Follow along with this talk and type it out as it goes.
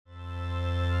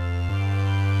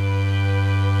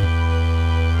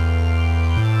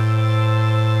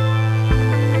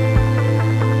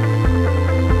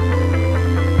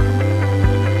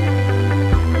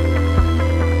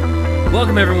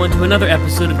Welcome, everyone, to another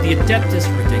episode of the Adeptus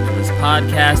Ridiculous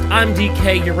podcast. I'm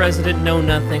DK, your resident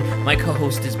know-nothing. My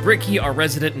co-host is Bricky, our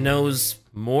resident knows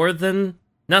more than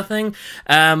nothing.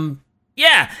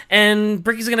 Yeah, and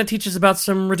Bricky's gonna teach us about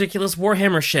some ridiculous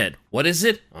Warhammer shit. What is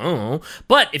it? I don't know.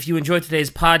 But if you enjoyed today's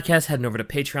podcast, head over to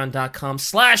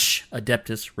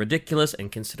patreon.com/AdeptusRidiculous and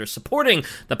consider supporting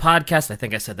the podcast. I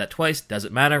think I said that twice.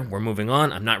 Doesn't matter. We're moving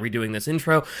on. I'm not redoing this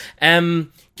intro.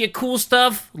 Get cool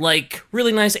stuff like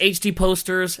really nice HD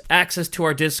posters, access to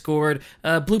our Discord,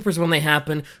 bloopers when they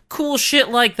happen, cool shit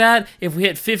like that. If we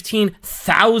hit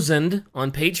 15,000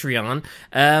 on Patreon,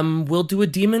 we'll do a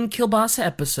Demon Kill Boss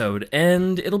episode,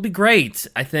 and it'll be great,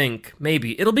 I think.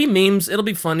 Maybe. It'll be memes, it'll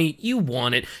be funny, you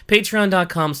want it.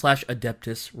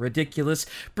 Patreon.com/AdeptusRidiculous.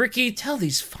 Bricky, tell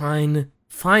these fine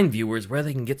viewers where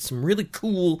they can get some really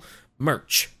cool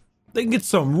merch. They can get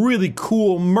some really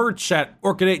cool merch at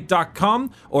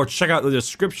orchidate.com, or check out the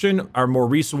description. Our more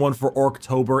recent one for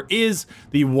Orktober is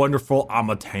the wonderful I'm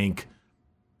a Tank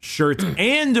shirt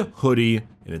and hoodie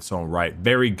in its own right.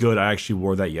 Very good. I actually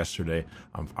wore that yesterday.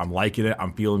 I'm liking it.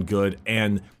 I'm feeling good.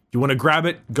 And if you want to grab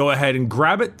it, go ahead and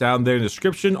grab it down there in the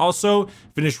description. Also,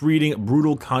 finish reading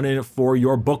Brutal Conan for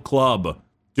your book club.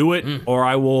 Do it, or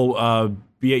I will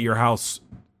be at your house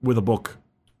with a book.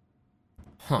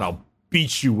 And I'll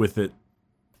beat you with it.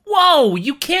 Whoa,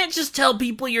 you can't just tell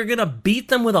people you're gonna beat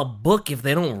them with a book if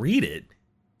they don't read it.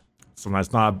 Sometimes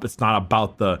it's not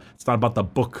about the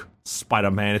book,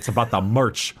 Spider-Man. It's about the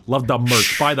merch. Love the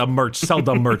merch. Buy the merch. Sell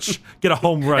the merch. Get a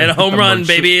home run. And a home run,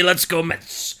 baby. Let's go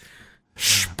Mets.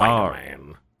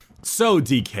 Spider-Man. So,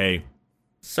 DK.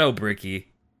 So, Bricky.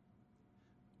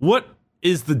 What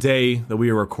is the day that we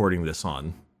are recording this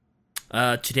on?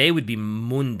 Today would be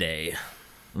Monday.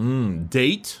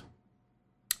 Date?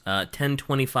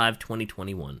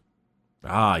 10/25/2021.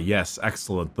 Ah, yes,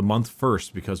 excellent. The month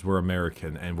first, because we're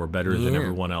American and we're better than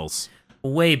everyone else.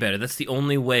 Way better. That's the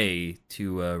only way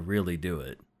to really do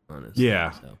it, honestly. Yeah.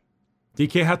 So.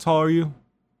 DK, how tall are you?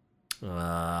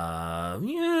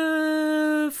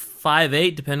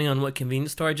 5'8", depending on what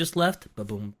convenience store I just left.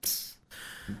 Ba-boom.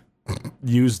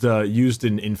 Used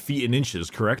in feet and inches,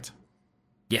 correct?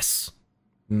 Yes.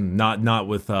 Not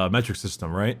with metric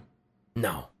system, right?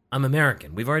 No. I'm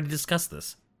American. We've already discussed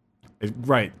this.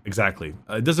 Right, exactly.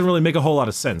 It doesn't really make a whole lot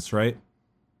of sense, right?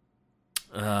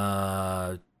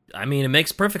 I mean, it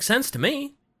makes perfect sense to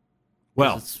me.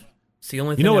 Well, it's the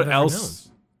only thing you know I've what ever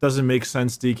else doesn't make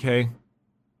sense, DK?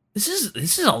 This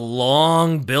is a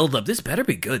long build-up. This better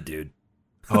be good, dude.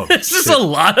 Oh, this is a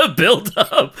lot of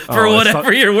build-up for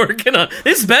whatever you're working on.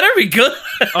 This better be good.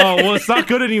 Oh, well, it's not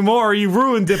good anymore. You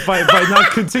ruined it by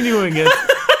not continuing it.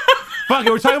 Fuck it,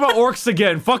 we're talking about orcs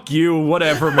again. Fuck you,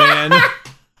 whatever, man.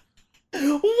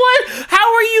 What?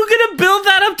 How are you gonna build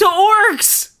that up to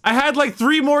orcs? I had like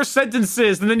 3 more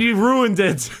sentences, and then you ruined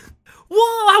it.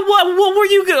 What were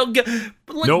you gonna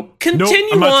Nope.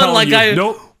 Continue nope, on like I.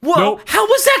 Nope. What? Nope. How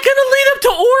was that gonna lead up to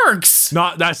orcs?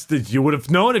 You would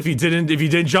have known if you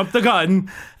didn't jump the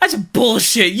gun. That's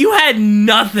bullshit. You had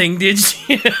nothing, did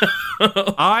you?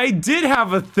 I did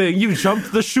have a thing. You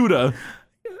jumped the shooter.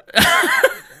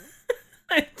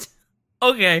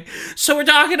 Okay, so we're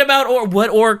talking about what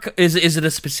orc is it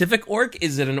a specific orc?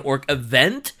 Is it an orc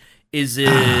event? Is it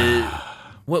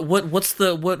what's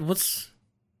it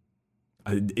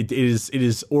is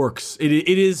orcs. It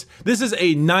is this is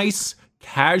a nice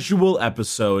casual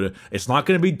episode. It's not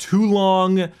going to be too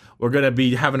long. We're going to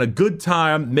be having a good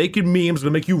time, making memes,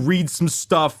 going to make you read some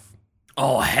stuff.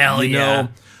 Oh hell yeah.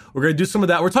 We're going to do some of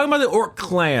that. We're talking about the orc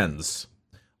clans.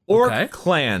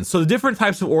 Clans. So the different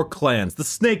types of orc clans, the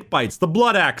snake bites, the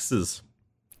blood axes,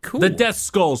 the death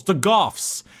skulls, the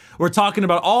goths. We're talking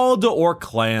about all the orc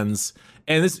clans,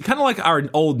 and it's kind of like our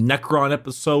old Necron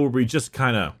episode where we just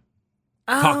kind of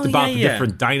talked about the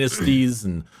different dynasties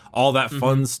and all that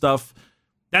fun stuff.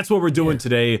 That's what we're doing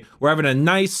today. We're having a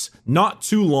nice, not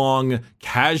too long,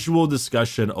 casual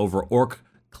discussion over orc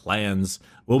clans.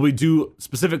 Will we do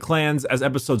specific clans as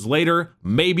episodes later?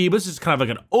 Maybe, but it's just kind of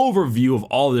like an overview of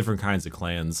all the different kinds of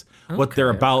clans, what they're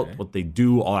about, what they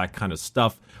do, all that kind of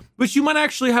stuff. But you might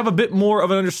actually have a bit more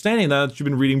of an understanding now that you've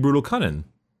been reading Brutal Conan.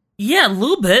 Yeah, a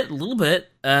little bit.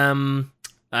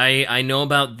 I know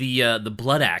about the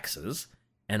blood axes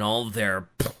and all their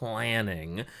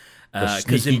planning. The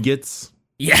sneaky gits.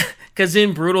 Yeah, because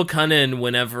in Brutal Conan,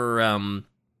 whenever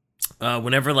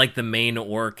like the main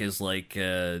orc is like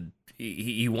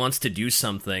he wants to do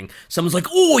something, someone's like,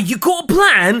 "Oh, you got a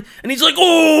plan?" And he's like,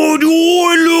 "Oh, do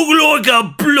I look like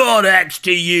a blood axe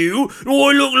to you? Do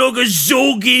I look like a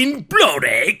Zogin blood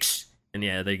axe?" And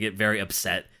yeah, they get very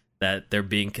upset that they're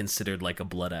being considered like a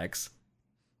blood axe.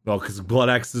 Well, because blood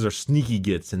axes are sneaky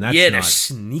gits, and that's they're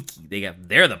sneaky.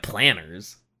 They're the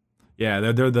planners. Yeah,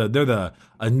 they're the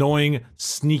annoying,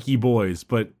 sneaky boys.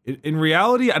 But in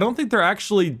reality, I don't think they're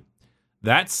actually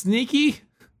that sneaky.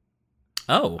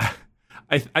 Oh,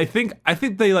 I think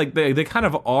they kind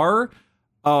of are,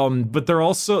 but they're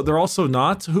also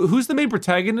not. Who's the main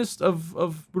protagonist of?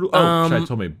 Shai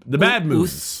told me the Bad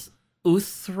Moons.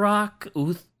 Uthraka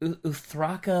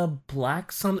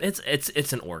Black.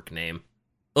 It's an orc name.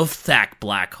 Uthak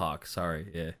Blackhawk. Sorry,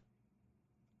 yeah.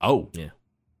 Oh, yeah.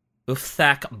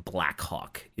 Uthak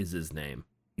Blackhawk is his name.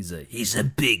 He's a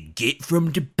big git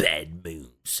from the Bad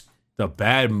Moons. The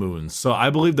Bad Moons. So I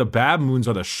believe the Bad Moons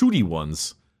are the shooty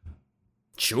ones.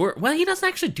 Sure. Well, he doesn't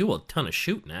actually do a ton of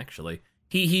shooting. Actually,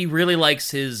 he really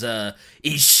likes his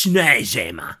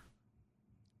snazhammer.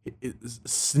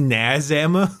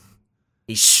 Snazhammer.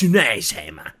 He's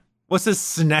snazhammer. What's a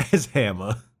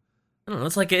snazhammer? I don't know.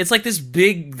 It's like this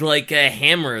big a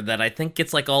hammer that I think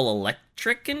gets all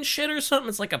electric and shit or something.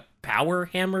 It's like a power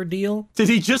hammer deal. Did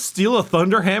he just steal a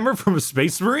thunder hammer from a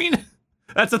space marine?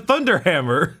 That's a thunder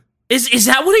hammer. Is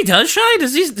that what he does, Shai?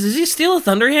 Does he steal a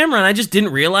thunder hammer and I just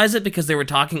didn't realize it because they were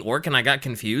talking orc and I got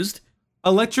confused?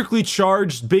 Electrically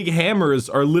charged big hammers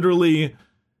are literally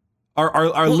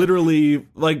literally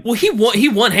like. Well, he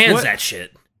one hands that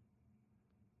shit.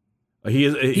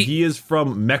 He is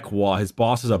from Mechwa. His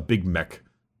boss is a big mech.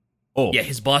 Oh yeah,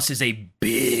 his boss is a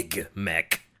big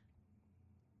mech.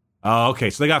 Oh,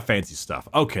 okay, so they got fancy stuff.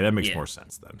 Okay, that makes more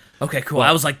sense then. Okay, cool. Well,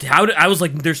 I was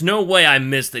like, there's no way I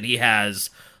missed that he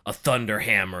has a thunder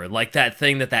hammer, like that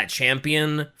thing that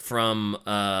champion from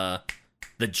the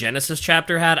Genesis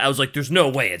chapter had. I was like, there's no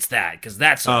way it's that, because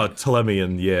that's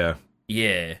Telemian, yeah.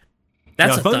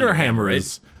 That's a thunder hammer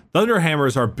is. Thunder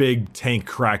hammers are big tank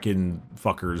kraken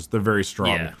fuckers. They're very strong.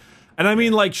 Yeah. And I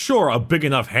mean, sure, a big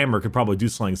enough hammer could probably do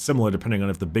something similar depending on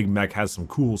if the big mech has some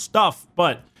cool stuff,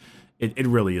 but it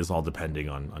really is all depending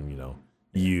on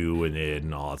you and it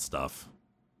and all that stuff.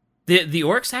 The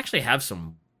orcs actually have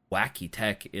some wacky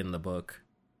tech in the book.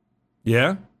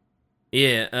 Yeah?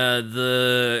 Yeah,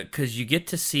 because you get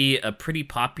to see a pretty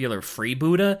popular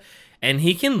freebooter, and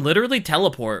he can literally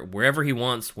teleport wherever he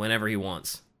wants, whenever he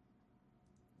wants.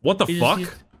 What the fuck?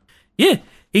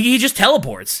 He just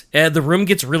teleports. The room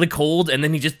gets really cold, and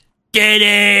then he just get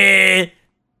it,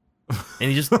 and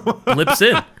he just blips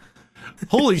in.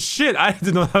 Holy shit! I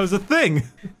didn't know that was a thing.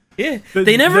 Yeah,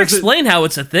 they never explain how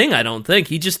it's a thing. I don't think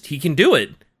he can do it.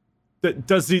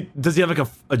 Does he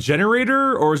have a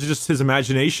generator, or is it just his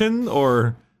imagination,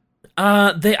 or?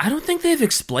 I don't think they've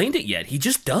explained it yet. He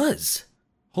just does.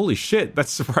 Holy shit!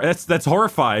 That's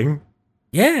horrifying.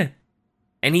 Yeah.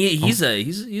 And he's a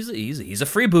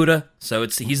freebooter, so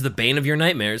he's the bane of your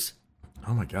nightmares.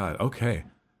 Oh my god! Okay,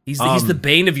 he's the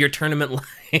bane of your tournament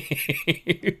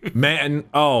life. Man,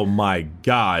 oh my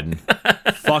god,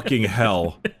 fucking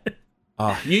hell!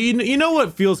 You know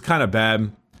what feels kind of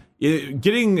bad?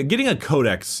 Getting a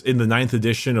codex in the 9th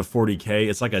edition of 40k,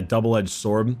 it's like a double-edged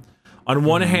sword. On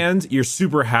one hand, you're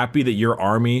super happy that your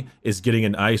army is getting a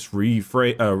nice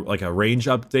like a range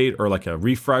update or like a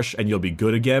refresh, and you'll be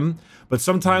good again. But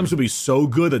sometimes you'll be so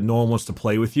good that no one wants to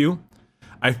play with you.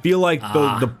 I feel like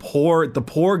the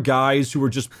poor guys who were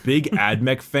just big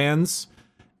AdMech fans,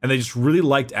 and they just really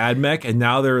liked AdMech, and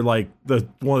now they're like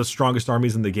one of the strongest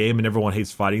armies in the game, and everyone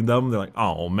hates fighting them. They're like,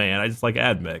 oh man, I just like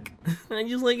AdMech. I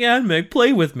just like AdMech.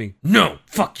 Play with me. No,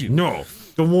 fuck you. No,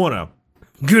 don't wanna.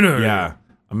 Yeah.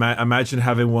 Imagine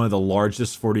having one of the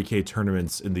largest 40k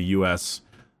tournaments in the US,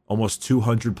 almost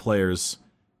 200 players,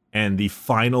 and the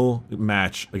final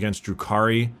match against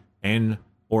Drukhari and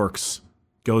Orcs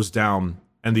goes down,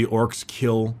 and the Orcs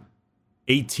kill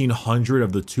 1,800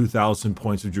 of the 2,000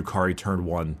 points of Drukhari turn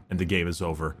 1, and the game is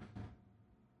over.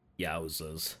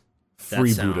 Yowzas.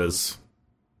 Freebooters.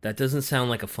 That doesn't sound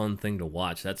like a fun thing to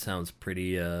watch. That sounds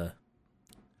pretty, The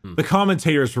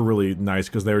commentators were really nice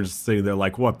because they were just sitting there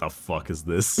like, what the fuck is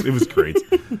this? It was great.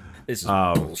 This is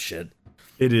bullshit.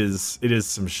 It is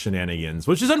some shenanigans,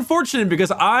 which is unfortunate because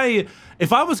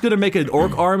if I was going to make an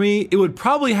orc army, it would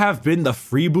probably have been the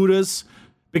freebooters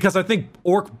because I think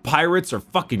orc pirates are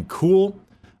fucking cool.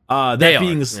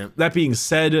 That being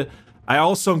said, I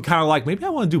also am kind of like, maybe I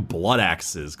want to do blood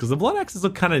axes because the blood axes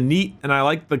look kind of neat, and I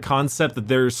like the concept that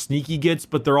they're sneaky gits,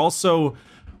 but they're also...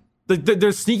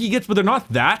 They're sneaky gits, but they're not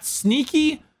that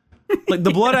sneaky. Like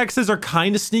the blood axes are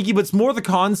kind of sneaky, but it's more the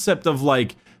concept of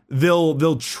like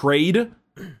they'll trade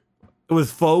with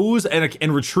foes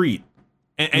and retreat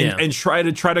and try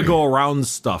to go around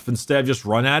stuff instead of just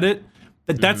run at it.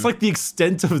 That's like the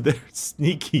extent of their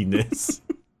sneakiness.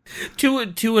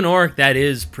 To an orc, that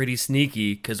is pretty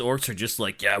sneaky, because orcs are just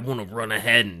like, yeah, I want to run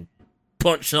ahead and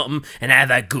punch something and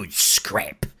have a good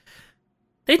scrap.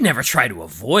 They'd never try to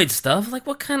avoid stuff. Like,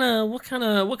 what kind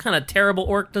of terrible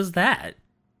orc does that?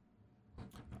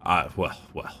 Well,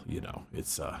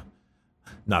 it's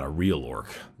not a real orc.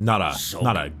 Not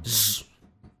a.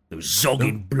 Those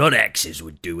zogging blood axes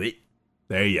would do it.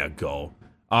 There you go.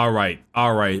 All right,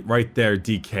 right there,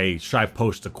 DK. Should I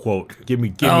post a quote? Give me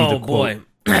the quote. Boy.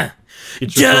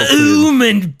 The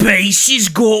human base has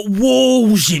got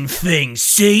walls and things,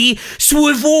 see? So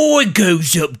if I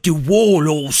goes up the wall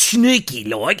all sneaky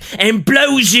like and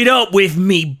blows it up with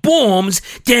me bombs,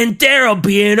 then there'll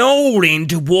be an hole in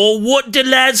the wall what the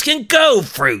lads can go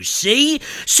through, see?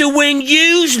 So when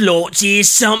yous lots hear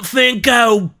something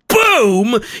go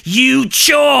boom, you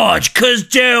charge, 'cause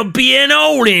there'll be an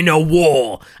hole in the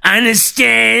wall.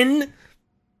 Understand?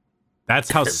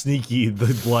 That's how sneaky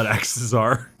the blood axes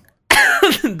are.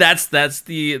 that's their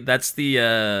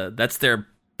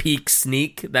peak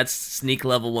sneak. That's sneak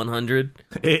level 100.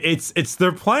 It's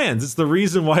their plans. It's the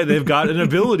reason why they've got an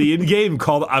ability in game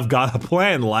called "I've got a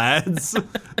plan, lads."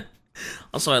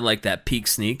 Also, I like that peak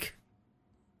sneak.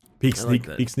 Peak sneak.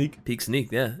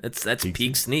 Yeah, that's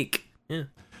peak sneak. Yeah.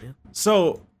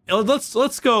 So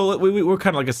let's go. We're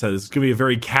kind of, like I said, it's gonna be a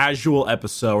very casual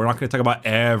episode. We're not gonna talk about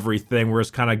everything. We're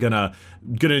just kind of gonna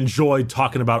enjoy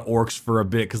talking about orcs for a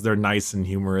bit because they're nice and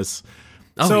humorous.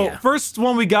 First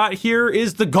one we got here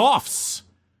is the Goths.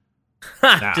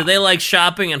 Do they like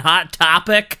shopping and Hot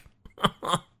Topic?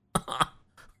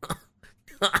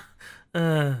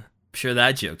 Sure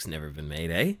that joke's never been made,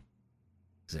 eh?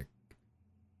 They're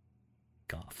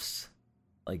Goths.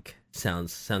 Like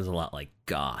sounds a lot like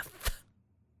goth.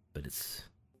 But it's...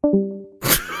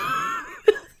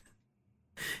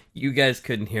 You guys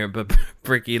couldn't hear it, but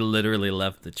Bricky literally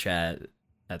left the chat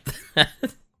at that.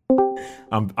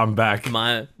 I'm back. I'm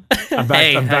back.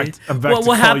 Hey, I'm back.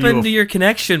 What happened to your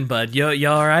connection, bud? You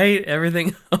all right?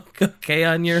 Everything okay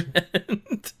on your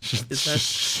end?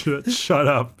 Shut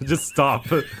up. Just stop.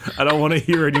 I don't want to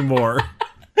hear anymore.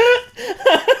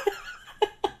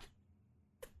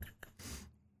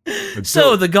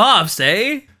 So the Goths,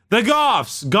 eh? The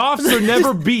Goths! Goths are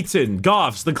never beaten.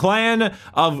 Goths, the clan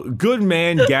of good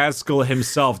man Gaskell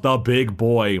himself, the big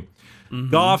boy. Mm-hmm.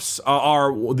 Goths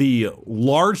are the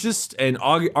largest and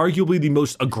arguably the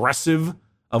most aggressive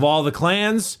of all the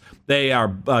clans. They are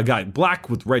got black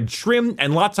with red trim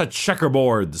and lots of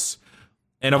checkerboards.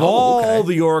 And of all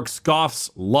the orcs,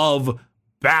 Goths love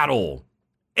battle.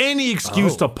 Any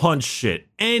excuse to punch shit,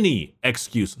 any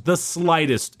excuse, the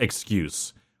slightest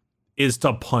excuse, is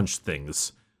to punch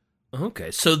things.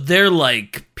 Okay, so they're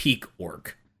like peak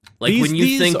orc. Like when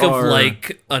you think of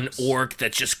like an orc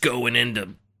that's just going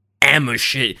into ammo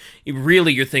shit,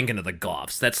 really you're thinking of the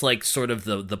Goths. That's like sort of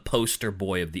the poster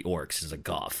boy of the orcs is a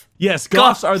Goth. Yes,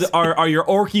 Goths are your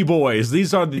orky boys.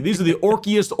 These are the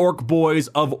orkiest orc boys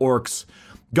of orcs.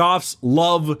 Goths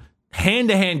love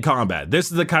hand-to-hand combat.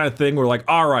 This is the kind of thing where, like,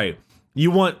 all right, you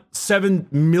want 7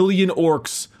 million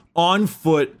orcs on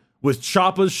foot with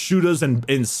choppas, shooters,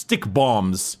 and stick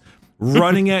bombs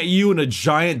running at you in a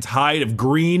giant tide of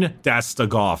green. That's the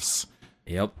Goths.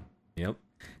 Yep. Do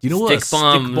you know what a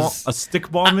stick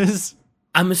bomb is?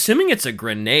 I'm assuming it's a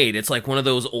grenade. It's like one of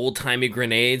those old-timey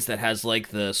grenades that has like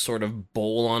the sort of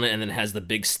bowl on it and then has the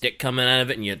big stick coming out of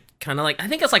it, and you kind of like, I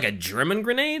think it's like a German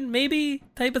grenade, maybe,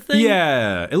 type of thing.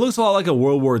 Yeah, it looks a lot like a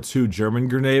World War II German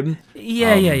grenade.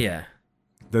 Yeah.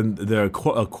 Then the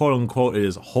quote-unquote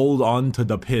is, hold on to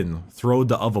the pin, throw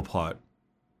the other pot.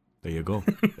 There you go.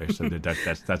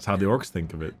 That's how the orcs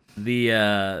think of it.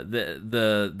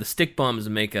 The stick bombs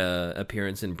make a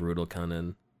appearance in Brutal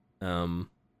Conan.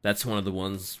 That's one of the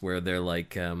ones where they're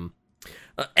like,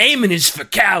 aiming is for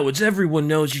cowards. Everyone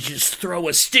knows you just throw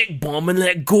a stick bomb and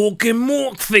let Gork and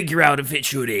Mork figure out if it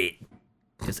should hit.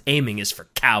 Because aiming is for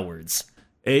cowards.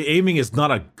 Aiming is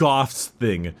not a Goths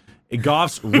thing.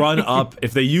 Goths run up.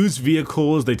 If they use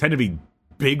vehicles, they tend to be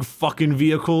big fucking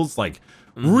vehicles, like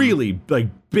really like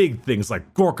big things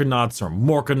like Gorkanauts or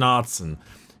Morkanauts and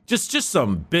just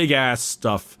some big ass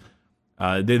stuff.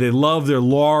 They love their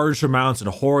large amounts and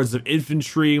hordes of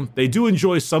infantry. They do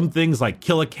enjoy some things like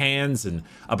Killicans and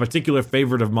a particular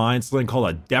favorite of mine, something called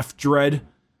a Death Dread.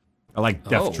 I like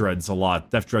Death Dreads a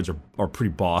lot. Death Dreads are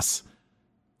pretty boss.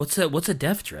 What's a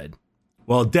Death Dread?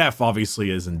 Well, death obviously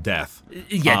is in death.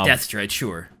 Yeah, Death Dread,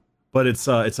 sure. But it's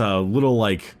a little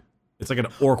like, it's like an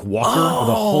orc walker with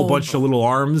a whole bunch of little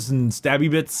arms and stabby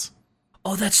bits.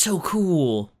 Oh, that's so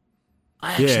cool.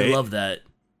 I actually love that.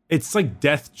 It's like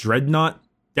Death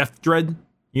Dread,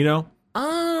 you know?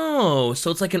 Oh,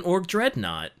 so it's like an orc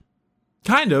dreadnought.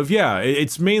 Kind of, yeah.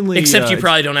 It's mainly... Except you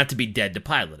probably don't have to be dead to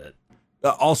pilot it.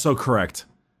 Also correct.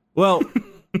 Well,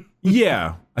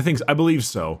 yeah, I believe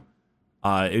so.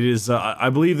 It is, I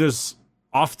believe there's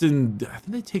often, I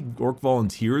think they take orc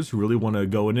volunteers who really want to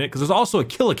go in it, because there's also a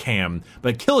Killican,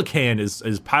 but a Killican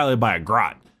is piloted by a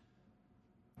Grot.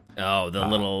 Oh, the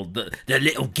little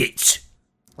gits.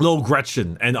 Little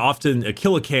Gretchen, and often a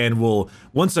Killican will,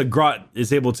 once a Grot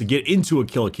is able to get into a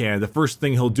Killican, the first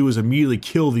thing he'll do is immediately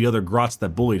kill the other Grots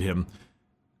that bullied him,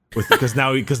 because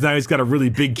now he's got a really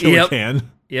big Killican.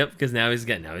 Yep, because now he's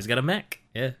got a mech.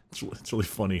 Yeah, it's really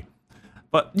funny.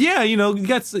 But yeah, you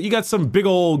got some big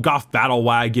old Goth battle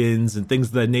wagons and things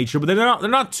of that nature, but they're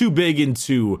not too big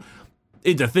into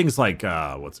things like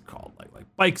what's it called, like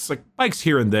bikes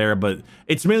here and there, but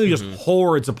it's mainly just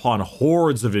hordes upon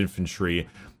hordes of infantry,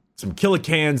 some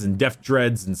Killicans and Def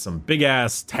Dreads and some big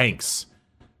ass tanks,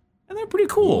 and they're pretty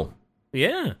cool.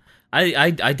 Yeah,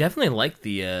 I definitely like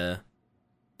their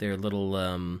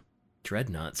little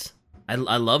dreadnoughts. I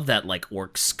love that like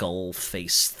orc skull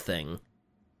face thing.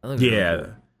 Yeah, really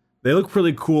cool. They look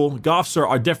pretty cool. Goths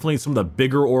are definitely some of the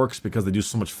bigger orcs because they do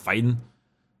so much fighting.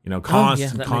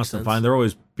 Constant fighting. They're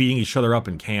always beating each other up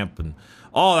in camp and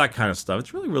all that kind of stuff.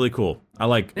 It's really, really cool. I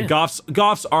like Goths.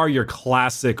 Goths are your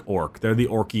classic orc. They're the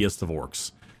orkiest of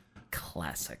orcs.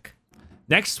 Classic.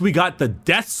 Next, we got the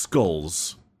Death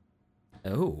Skulls.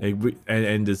 Oh.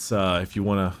 And it's, if you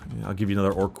want to, I'll give you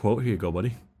another orc quote. Here you go,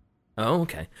 buddy. Oh,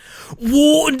 okay.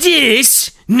 What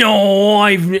this? No,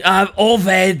 I've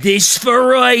had this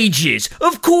for ages.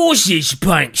 Of course this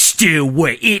paint's still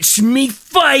wet. It's me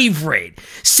favourite.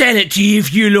 Send it to you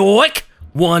if you like.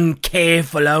 One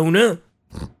careful owner.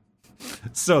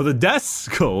 So the Death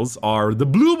Skulls are the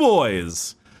Blue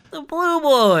Boys. The Blue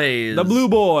Boys. The Blue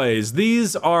Boys.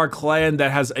 These are a clan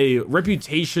that has a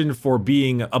reputation for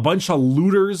being a bunch of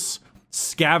looters,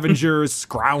 scavengers,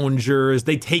 scroungers.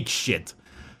 They take shit.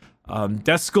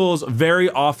 Death Skulls very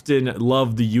often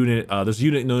love the unit. There's a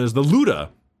unit known as the Luda.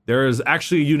 There is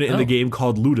actually a unit in the game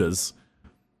called Ludas.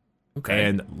 Okay.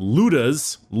 And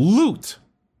Ludas loot.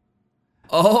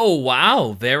 Oh,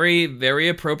 wow. Very, very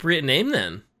appropriate name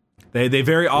then. They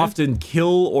very often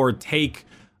kill or take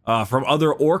from other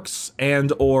orcs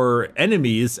and or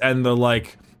enemies, and they're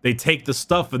like, they take the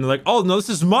stuff and they're like, oh no, this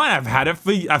is mine. I've had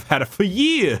it for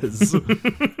years.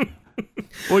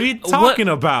 What are you talking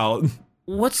about?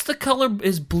 What's the color?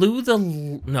 Is blue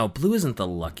no, blue isn't the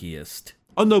luckiest.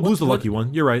 Oh no, blue's the lucky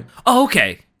one. You're right. Oh,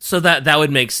 okay. So that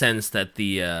would make sense that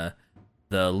the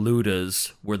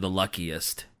Ludas were the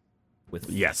luckiest.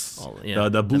 Yes. Yeah,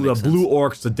 the blue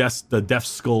orcs, the Death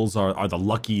Skulls are the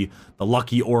lucky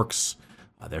orcs.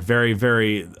 They're very,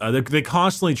 very. They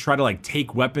constantly try to like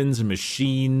take weapons and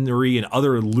machinery and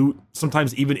other loot.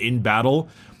 Sometimes even in battle,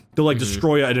 they'll like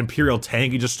destroy an Imperial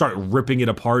tank and just start ripping it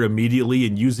apart immediately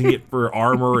and using it for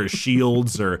armor or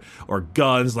shields or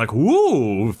guns. Like,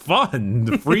 woo,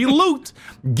 fun, free loot.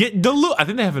 Get the loot. I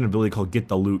think they have an ability called Get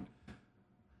the Loot.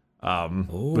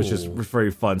 Which is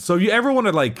very fun. So if you ever want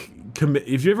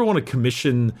to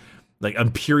commission like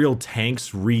Imperial tanks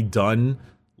redone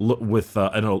with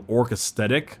an orc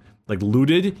aesthetic, like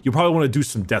looted, you probably want to do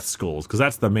some Death Skulls because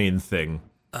that's the main thing.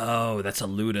 Oh, that's a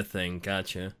Luda thing.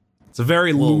 Gotcha. It's a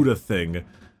very Luda thing.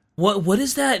 What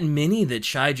is that mini that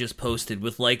Shai just posted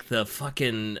with like the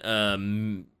fucking I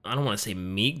don't want to say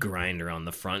meat grinder on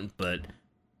the front, but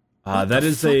that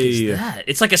is that?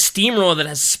 It's like a steamroller that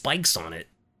has spikes on it.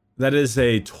 That is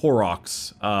a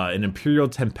Taurox, an Imperial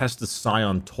Tempestus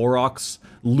Scion Taurox,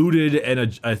 looted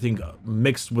and I think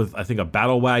mixed with a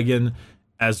battle wagon,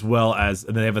 as well as,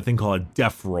 and they have a thing called a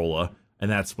Death Roller,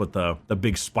 and that's what the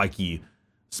big spiky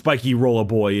roller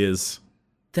boy is.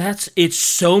 It's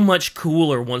so much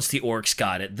cooler once the orcs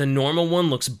got it. The normal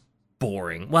one looks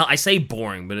boring. Well, I say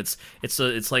boring, but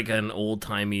it's like an old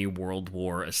timey World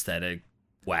War aesthetic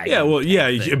wagon. Yeah, well, yeah,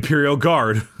 thing. Imperial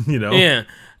Guard, you know. Yeah.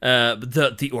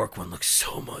 The orc one looks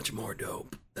so much more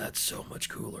dope. That's so much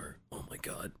cooler. Oh my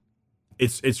god.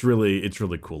 It's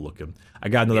really cool looking. I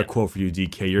got another quote for you,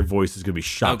 DK. Your voice is gonna be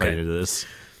shot right into this.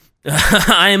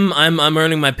 I'm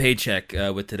earning my paycheck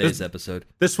with today's episode.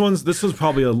 This one's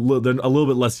probably a little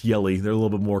bit less yelly. They're a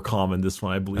little bit more common. This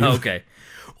one, I believe. Okay.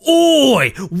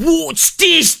 Oi, what's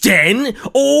this then?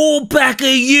 All back of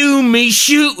you, me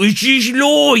shooters just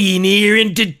lying here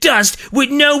in the dust with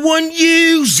no one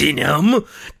using them.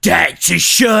 That's a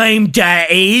shame, that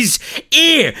is.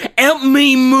 Here, help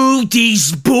me move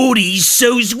these bodies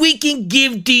so as we can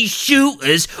give these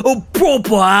shooters a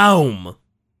proper home.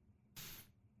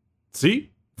 See?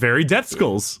 Very Death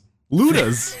Skulls.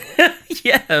 Ludas.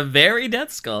 Yeah, very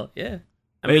Death Skull, yeah.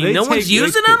 I mean, no one's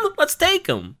using them? Let's take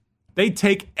them. They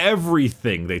take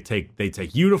everything. They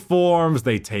take uniforms.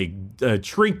 They take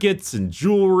trinkets and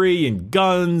jewelry and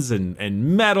guns and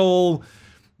metal.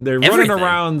 They're running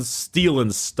around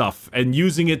stealing stuff and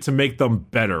using it to make them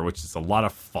better, which is a lot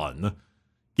of fun.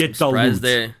 Get the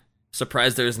loot.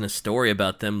 Surprised there isn't a story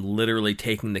about them literally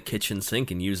taking the kitchen sink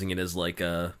and using it as like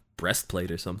a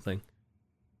breastplate or something.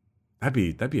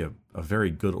 That'd be a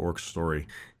very good orc story.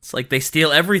 It's like they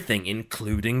steal everything,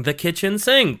 including the kitchen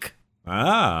sink.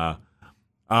 The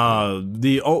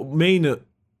main,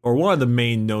 or one of the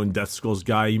main known Death Skulls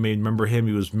guy, you may remember him.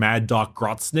 He was Mad Doc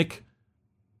Grotznick.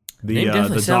 Name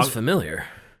definitely sounds familiar.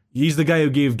 He's the guy who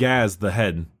gave Gaz the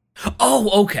head.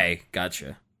 Oh, okay,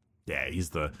 gotcha. Yeah, he's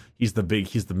the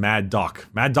Mad Doc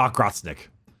Grotznick.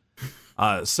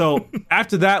 So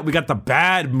after that, we got the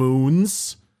Bad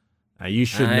Moons. Now you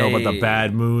should know about the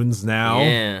Bad Moons now.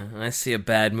 Yeah, I see a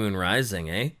bad moon rising,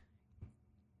 eh?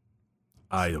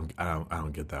 I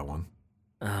don't get that one.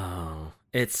 Oh,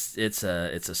 it's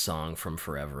a song from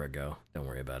forever ago. Don't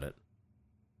worry about it.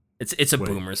 It's a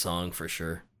Boomer song for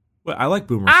sure. Well, I like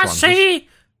Boomer songs. I see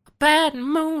a bad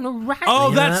moon rising.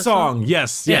 Oh, that song.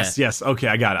 Yes. Okay,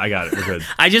 I got it. We're good.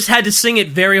 I just had to sing it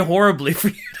very horribly for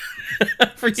you.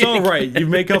 It's all right. You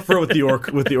make up for it with the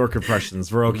orc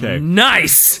impressions. We're okay.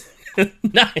 Nice.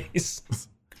 Nice.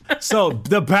 So,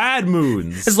 the Bad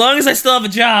Moons. As long as I still have a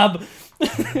job.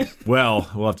 Well,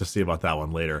 we'll have to see about that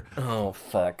one later. Oh,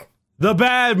 fuck. The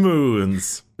Bad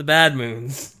Moons. The Bad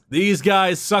Moons. These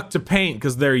guys suck to paint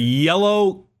because they're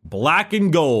yellow, black,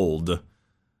 and gold.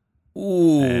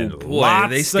 Ooh, and boy,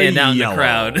 they stand out in the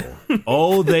crowd.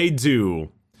 Oh, they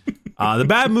do. The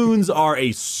Bad Moons are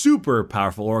a super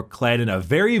powerful orc clan and a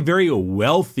very, very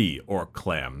wealthy orc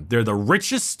clan. They're the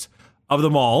richest of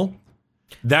them all.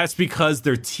 That's because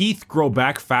their teeth grow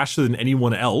back faster than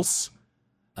anyone else.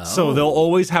 Oh. So they'll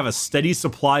always have a steady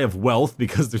supply of wealth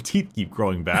because their teeth keep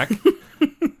growing back.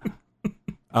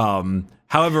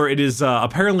 However, it is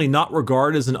apparently not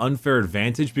regarded as an unfair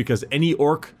advantage because any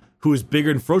orc who is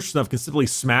bigger and ferocious enough can simply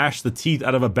smash the teeth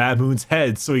out of a Bad Moon's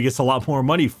head, so he gets a lot more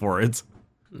money for it.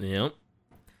 Yep.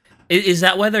 Is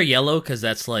that why they're yellow? Because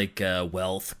that's like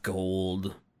wealth,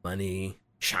 gold, money,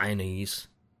 shinies.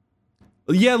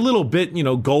 Yeah, a little bit,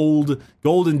 gold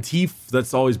and teeth,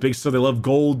 that's always big, so they love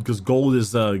gold, because gold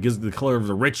is gives the color of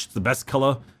the rich, the best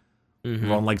color. Mm-hmm.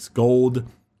 Everyone likes gold.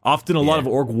 Often a lot of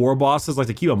orc war bosses like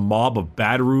to keep a mob of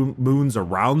Bad Moons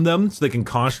around them, so they can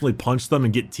constantly punch them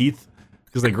and get teeth,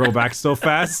 because they grow back so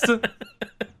fast.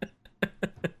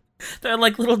 They're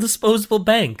like little disposable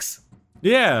banks.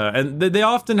 Yeah, and they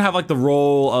often have like the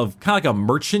role of kind of like a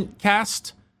merchant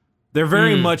caste. They're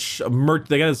very much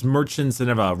they got as merchants and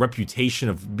have a reputation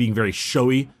of being very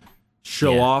showy,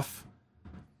 off.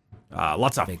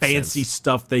 Lots of fancy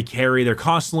stuff they carry. They're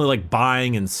constantly like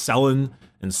buying and selling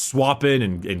and swapping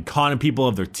and conning people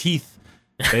of their teeth.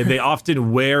 They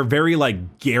often wear very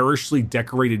like garishly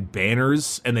decorated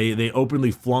banners, and they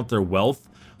openly flaunt their wealth.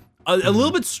 A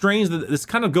little bit strange that this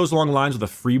kind of goes along the lines with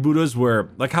the freebooters, where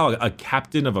like how a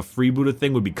captain of a freebooter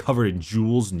thing would be covered in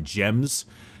jewels and gems.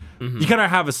 Mm-hmm. You kind of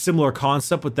have a similar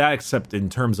concept with that, except in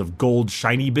terms of gold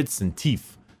shiny bits and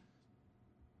teeth.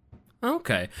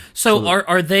 Okay, so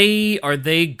are they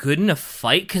good in a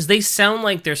fight? Because they sound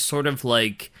like they're sort of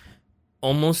like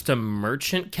almost a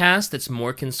merchant caste that's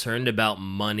more concerned about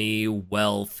money,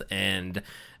 wealth, and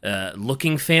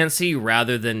looking fancy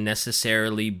rather than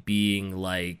necessarily being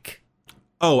like.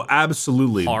 Oh,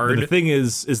 absolutely. Hard. But the thing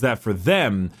is that for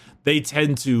them, they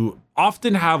tend to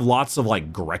often have lots of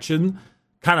like Gretchen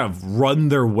kind of run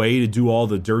their way to do all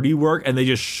the dirty work, and they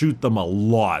just shoot them a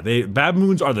lot. Bad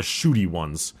Moons are the shooty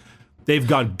ones. They've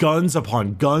got guns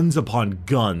upon guns upon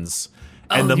guns,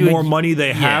 and the more money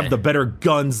they have, the better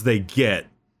guns they get.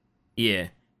 Yeah.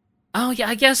 Oh, yeah,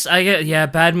 I guess,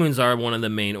 Bad Moons are one of the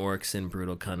main orcs in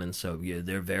Brutal Cunning, so yeah,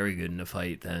 they're very good in a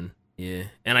fight then. Yeah.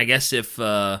 And I guess if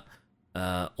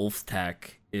Ulftak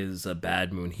is a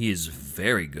Bad Moon, he is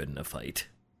very good in a fight.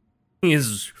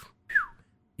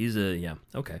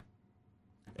 Okay.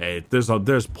 Hey,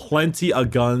 there's plenty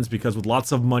of guns, because with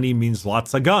lots of money means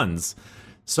lots of guns.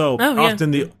 So often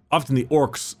the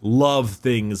orcs love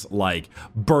things like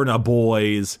Burna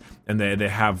Boys, and they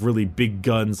have really big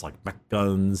guns like mech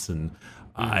guns and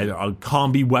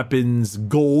combi weapons,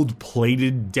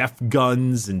 gold-plated def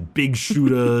guns, and big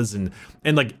shooters, and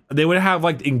like they would have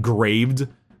like engraved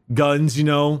guns,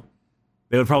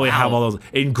 They would probably have all those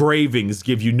engravings,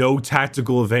 give you no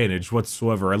tactical advantage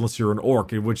whatsoever, unless you're an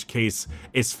orc, in which case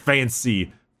it's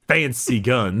fancy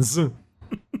guns.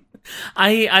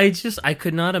 I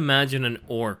could not imagine an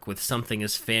orc with something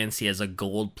as fancy as a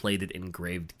gold-plated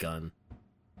engraved gun.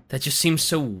 That just seems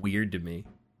so weird to me.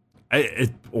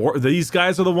 Or these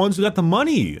guys are the ones who got the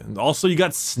money. And also, you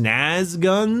got snaz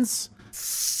guns.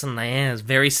 Snaz,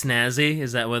 very snazzy.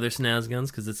 Is that why they're snaz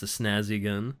guns? Because it's a snazzy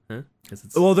gun, huh?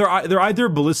 Well, they're either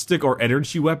ballistic or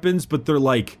energy weapons, but they're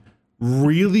like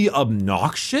really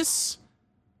obnoxious.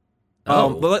 Oh.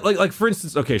 Like for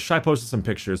instance, okay, Shai posted some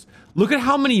pictures. Look at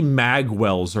how many mag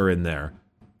wells are in there.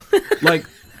 like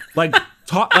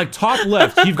top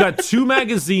left, you've got 2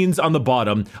 magazines on the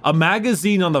bottom, a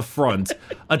magazine on the front,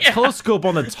 a telescope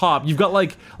on the top. You've got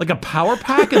like a power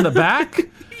pack in the back.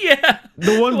 Yeah.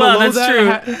 The one below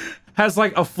that has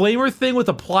like a flamer thing with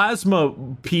a plasma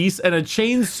piece and a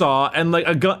chainsaw and like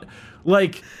a gun.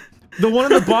 Like the one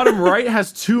on the bottom right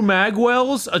has 2 mag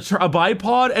wells, a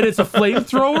bipod, and it's a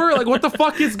flamethrower. Like, what the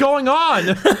fuck is going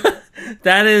on?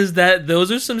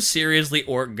 Those are some seriously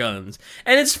orc guns.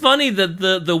 And it's funny that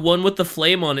the one with the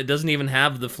flame on it doesn't even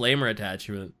have the flamer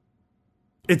attachment.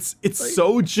 It's like,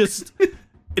 so just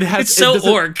it's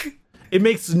so orc. It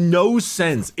makes no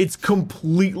sense. It's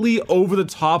completely over the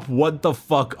top. What the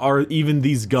fuck are even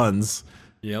these guns?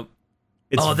 Yep.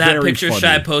 It's that picture funny.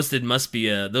 Shai posted must be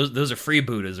those are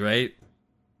freebooters, right?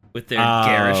 With their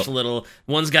garish little...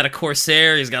 One's got a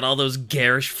Corsair, he's got all those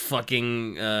garish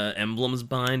fucking emblems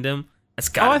behind him. That's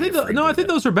gotta be I think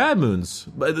those are Bad Moons.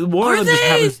 But one are of them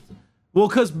they? just have well,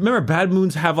 because remember, Bad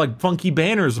Moons have like funky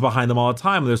banners behind them all the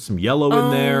time. There's some yellow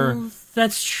in there.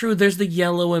 That's true. There's the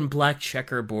yellow and black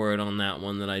checkerboard on that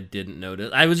one that I didn't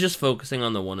notice. I was just focusing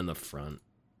on the one in the front.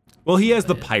 Well, he has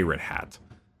the pirate hat.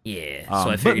 Yeah, so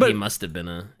I figured he must have been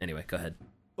a... Anyway, go ahead.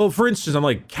 Well, for instance, I'm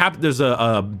like, there's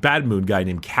a Bad Moon guy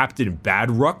named Captain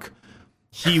Badruck.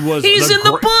 He's in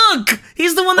the book!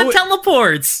 He's the one that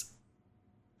teleports!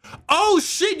 Oh,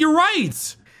 shit, you're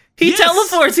right! He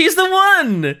teleports, he's the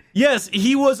one! Yes,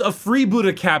 he was a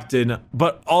freebooter captain,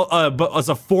 but as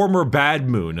a former Bad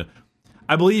Moon.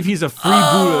 I believe he's a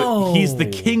freebooter. He's the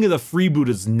king of the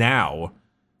freebooters now.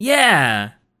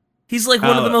 Yeah. He's like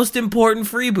one of the most important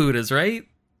freebooters, right?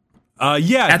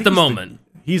 Yeah. At the moment.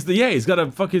 He's got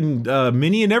a fucking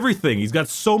mini and everything. He's got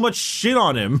so much shit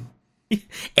on him.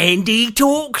 And he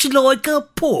talks like a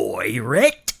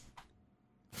pirate.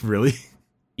 Really?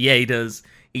 Yeah, he does.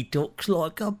 He talks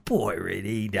like a pirate,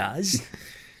 he does.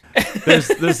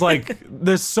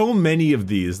 there's so many of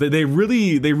these. They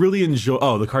really enjoy.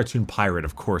 Oh, the cartoon pirate,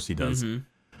 of course he does.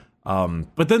 Mm-hmm.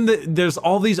 But then there's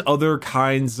all these other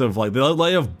kinds of like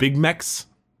they have big mechs.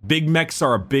 Big mechs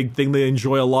are a big thing they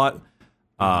enjoy a lot.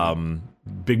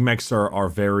 Big mechs are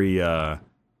very I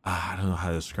don't know how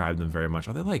to describe them very much.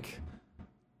 Are they like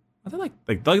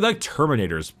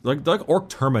Terminators, like orc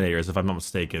Terminators, if I'm not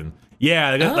mistaken.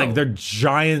 Yeah, they got like they're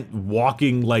giant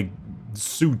walking like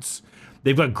suits.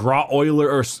 They've got Grot Oiler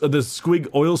or the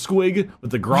oil squig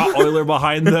with the Grot Oiler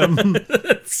behind them.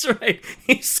 That's right.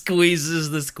 He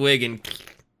squeezes the squig and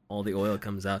all the oil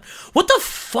comes out. What the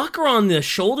fuck are on the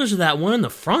shoulders of that one in the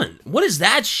front? What is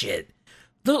that shit?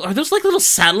 Are those like little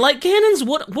satellite cannons?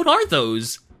 What are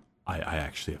those? I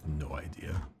actually have no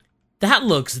idea. That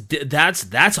looks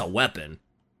that's a weapon.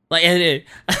 Like, and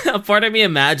a part of me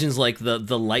imagines like the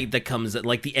light that comes,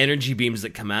 like the energy beams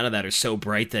that come out of that are so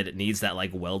bright that it needs that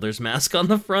like welder's mask on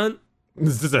the front.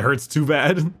 It hurts too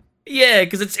bad. Yeah,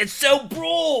 because it's so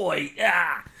bright.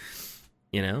 Ah.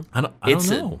 You know, I don't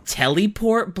know. A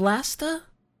teleport blaster.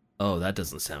 Oh, that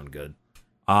doesn't sound good.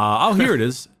 Here it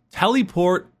is.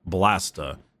 Teleport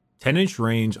blaster. 10-inch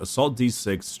range, assault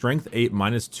D6, strength 8,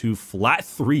 -2, flat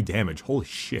 3 damage. Holy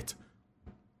shit.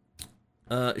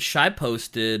 Shai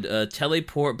posted,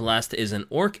 Teleport Blast is an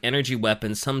orc energy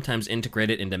weapon sometimes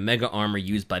integrated into mega armor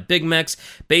used by big mechs.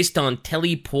 Based on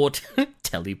teleport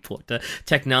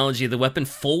technology, the weapon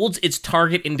folds its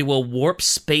target into a warp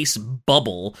space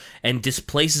bubble and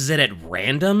displaces it at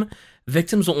random.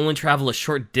 Victims will only travel a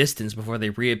short distance before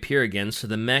they reappear again, so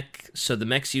the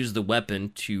mechs use the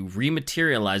weapon to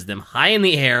rematerialize them high in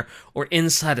the air or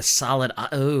inside a solid...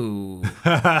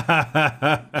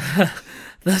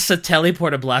 Thus, a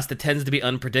teleporter blaster tends to be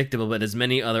unpredictable, but as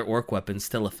many other orc weapons,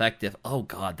 still effective. Oh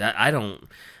god, that I don't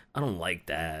like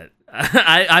that.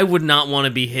 I would not want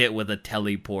to be hit with a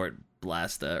teleport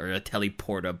blaster or a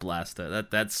teleporter blaster.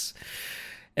 That's,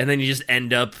 and then you just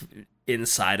end up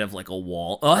inside of like a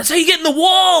wall. Oh, that's how you get in the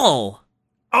wall.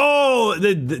 Oh,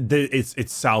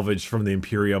 it's salvaged from the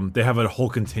Imperium. They have a whole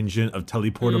contingent of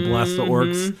teleporter blaster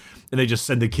orcs. And they just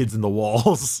send the kids in the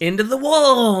walls. Into the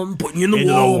wall. I'm putting you in the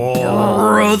wall,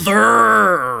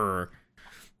 brother.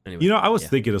 Anyway, you know, I was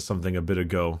thinking of something a bit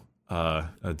ago,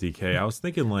 DK. I was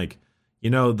thinking, like, you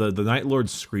know, the Night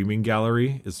Lord's Screaming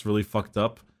Gallery is really fucked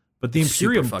up. But the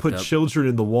Imperium put children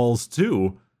in the walls,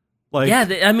 too. Like, yeah,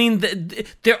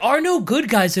 there are no good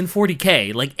guys in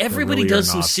 40K. Like, everybody really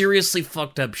does some seriously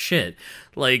fucked up shit.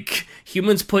 Like,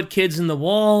 humans put kids in the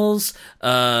walls,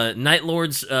 Night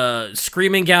Lords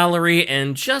screaming gallery,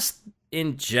 and just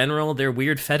in general, their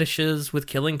weird fetishes with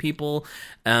killing people.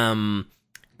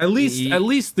 At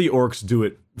least the orcs do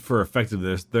it for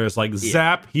effectiveness. There's like,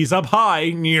 zap, he's up high,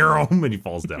 and he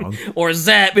falls down. Or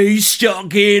zap, he's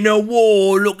stuck in a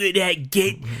wall, look at that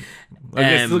git. Look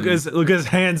at his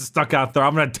hands stuck out there.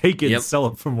 I'm going to take it and sell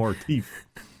it for more teeth.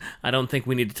 I don't think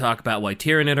we need to talk about why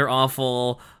Tyranid are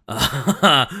awful.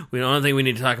 We don't think we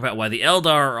need to talk about why the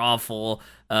Eldar are awful.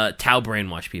 Tau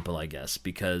brainwash people, I guess,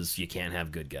 because you can't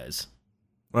have good guys.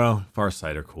 Well,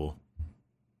 Farsight are cool.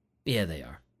 Yeah, they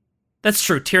are. That's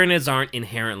true. Tyranids aren't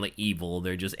inherently evil.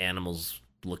 They're just animals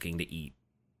looking to eat.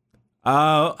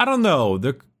 I don't know.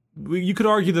 You could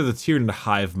argue that the Tyranid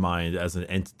hive mind as an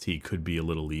entity could be a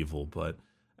little evil, but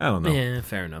I don't know. Yeah,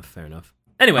 fair enough.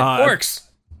 Anyway, orcs.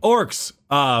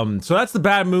 So that's the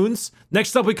Bad Moons.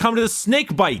 Next up, we come to the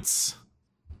Snake Bites.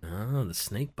 Oh, the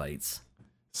Snake Bites.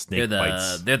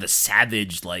 Bites. They're the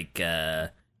savage, like,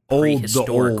 the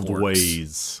old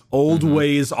ways. Old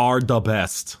ways are the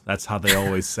best. That's how they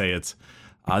always say it.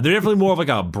 They're definitely more of like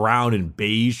a brown and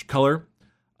beige color.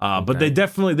 But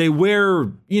they wear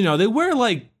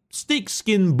like snake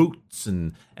skin boots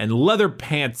and leather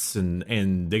pants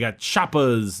and they got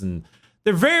chappas and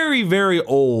they're very, very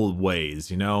old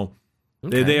ways, you know.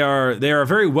 Okay. They are a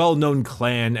very well-known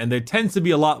clan, and they tend to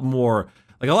be a lot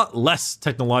less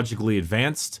technologically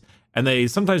advanced, and they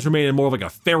sometimes remain in more of like a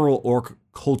feral orc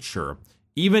culture.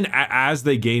 Even as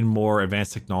they gain more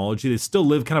advanced technology, they still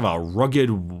live kind of a rugged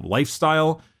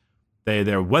lifestyle.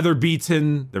 They're weather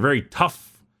beaten, they're very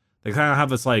tough. They kind of have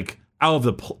this like out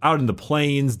in the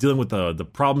plains, dealing with the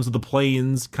problems of the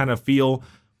plains kind of feel.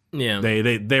 Yeah,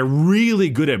 they're really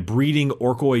good at breeding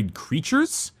orcoid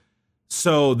creatures,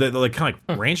 so they're like kind of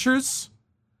like ranchers.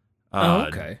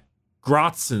 Okay.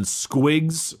 Grots and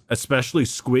squigs, especially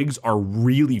squigs, are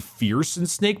really fierce in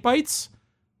snake bites.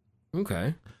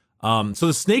 Okay. So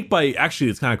the snake bite actually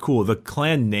is kind of cool. The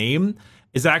clan name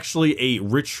is actually a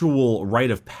ritual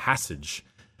rite of passage.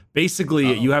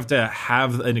 Basically, you have to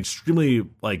have an extremely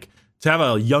to have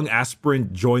a young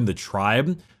aspirant join the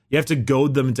tribe. You have to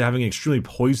goad them into having an extremely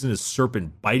poisonous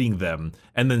serpent biting them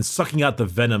and then sucking out the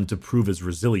venom to prove his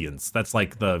resilience. That's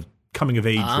like the coming of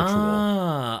age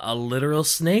ritual. A literal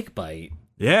snake bite.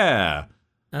 Yeah.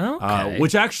 Okay.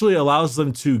 Which actually allows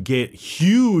them to get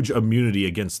huge immunity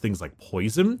against things like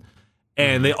poison.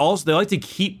 And they like to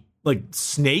keep like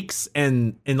snakes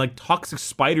and like toxic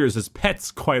spiders as pets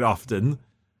quite often.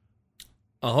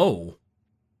 Oh.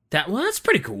 That's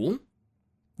pretty cool.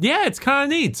 Yeah, it's kind of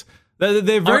neat.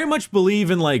 They very much believe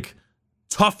in, like,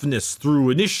 toughness through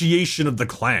initiation of the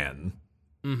clan.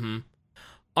 Mm-hmm.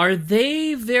 Are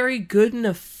they very good in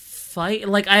a fight?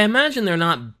 Like, I imagine they're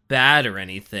not bad or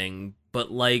anything,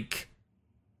 but, like,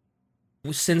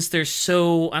 since they're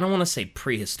so, I don't want to say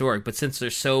prehistoric, but since they're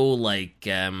so, like,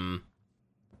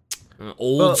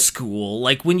 old school,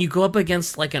 like, when you go up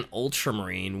against, like, an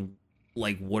ultramarine,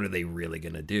 like, what are they really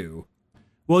gonna do?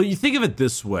 Well, you think of it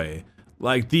this way.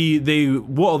 Like, they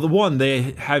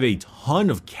have a ton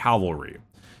of cavalry.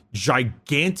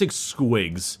 Gigantic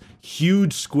squigs.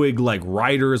 Huge squig, like,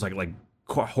 riders, like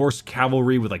horse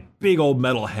cavalry with, like, big old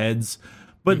metal heads.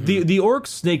 But the orc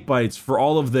snakebites, for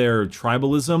all of their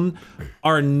tribalism,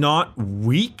 are not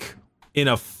weak in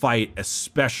a fight,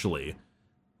 especially.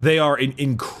 They are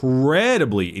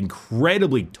incredibly,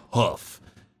 incredibly tough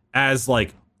as,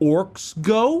 like, orcs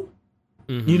go.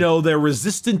 You know, they're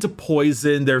resistant to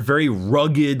poison. They're very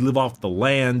rugged, live off the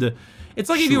land. It's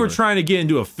like if you were trying to get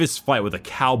into a fist fight with a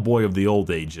cowboy of the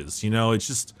old ages. You know, it's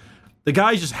just, the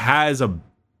guy just has a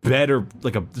better,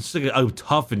 like a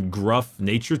tough and gruff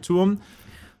nature to him.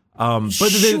 But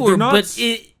they're not. But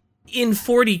in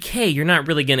 40K, you're not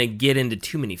really gonna get into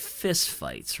too many fist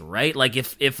fights, right? Like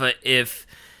if.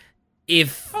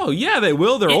 Oh yeah, they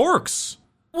will. They're orcs.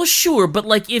 Well, sure, but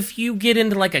like if you get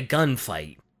into like a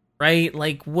gunfight. Right?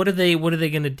 Like, what are they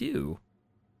gonna do?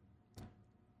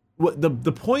 What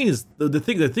the point is, the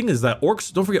thing is that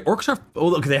orcs, don't forget, orcs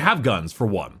are, they have guns, for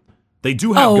one. They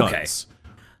do have guns.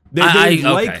 They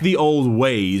like the old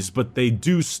ways, but they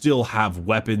do still have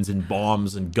weapons and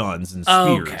bombs and guns and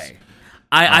spears. Okay.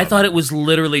 I thought it was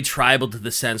literally tribal to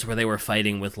the sense where they were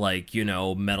fighting with, like, you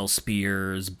know, metal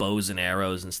spears, bows and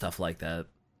arrows and stuff like that.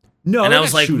 No, and I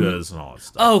was like, shooters and all that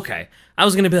stuff. Okay, I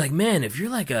was gonna be like, man, if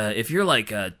you're like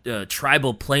a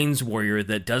tribal plains warrior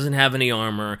that doesn't have any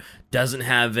armor, doesn't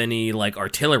have any like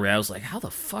artillery, I was like, how the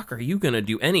fuck are you gonna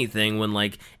do anything when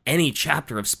like any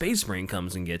chapter of Space Marine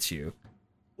comes and gets you?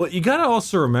 Well, you gotta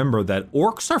also remember that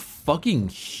orcs are fucking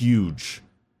huge,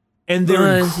 and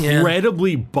they're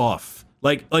incredibly buff.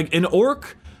 Like an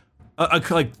orc,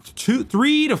 like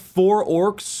 3 to 4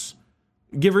 orcs,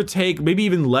 give or take, maybe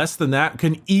even less than that,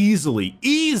 can easily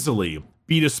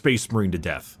beat a space marine to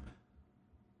death.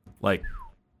 Like,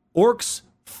 orcs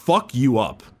fuck you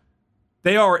up.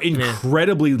 They are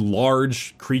incredibly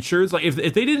large creatures. Like, if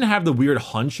they didn't have the weird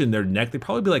hunch in their neck, they'd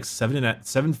probably be like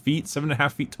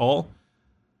 7.5 feet tall.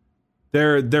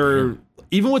 They're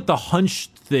even with the hunch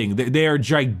thing, they are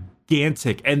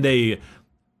gigantic, and they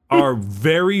are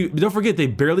don't forget, they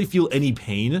barely feel any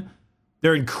pain.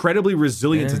 They're incredibly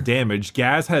resilient to damage.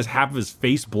 Gaz has half of his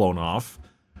face blown off.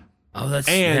 Oh, that's...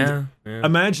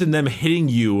 Imagine them hitting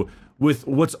you with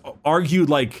what's argued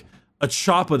like a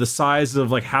choppa the size of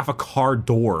like half a car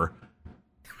door.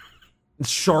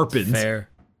 Sharpened. Fair.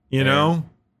 You know?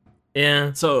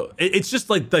 Yeah. So it's just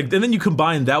like, and then you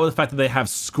combine that with the fact that they have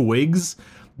squigs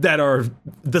that are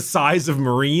the size of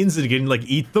Marines and you can like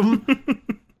eat them.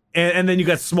 and then you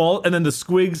got and then the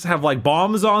squigs have like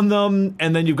bombs on them,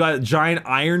 and then you've got giant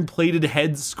iron plated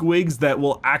head squigs that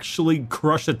will actually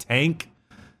crush a tank.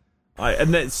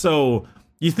 And then so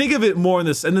you think of it more in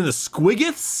this, and then the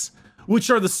squiggoths, which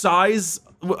are the size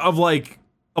of like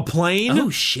a plane. Oh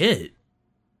shit.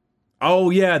 Oh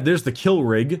yeah, there's the kill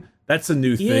rig. That's a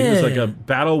new thing. There's like a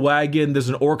battle wagon. There's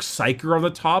an orc psyker on the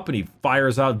top, and he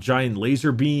fires out giant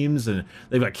laser beams, and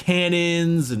they've got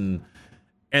cannons, and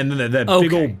then that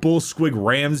big old bull squig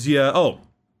rams you. Oh,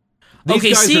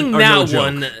 okay. Seeing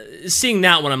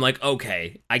that one, I'm like,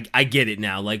 okay, I get it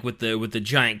now. Like with the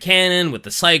giant cannon, with the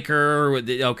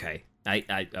psyker, okay,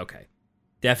 okay,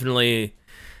 definitely,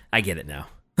 I get it now.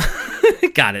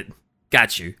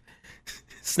 Got you.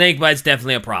 Snake bite's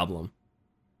definitely a problem.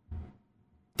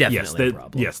 Definitely a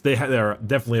problem. Yes, they're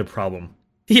definitely a problem.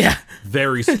 Yeah.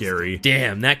 Very scary.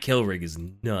 Damn, that kill rig is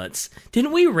nuts.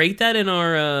 Didn't we rate that in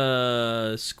our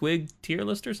squig tier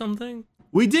list or something?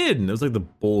 We did. It was like the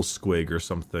bull squig or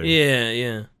something.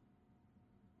 Yeah.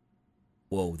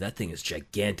 Whoa, that thing is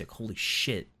gigantic. Holy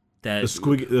shit. The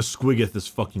squiggoth is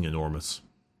fucking enormous.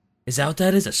 Is that what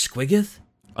that is? A squiggoth?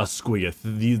 A squiggoth.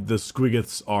 The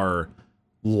squiggoths are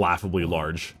laughably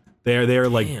large. They're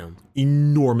like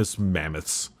enormous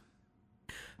mammoths.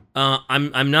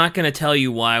 I'm not gonna tell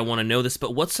you why I want to know this,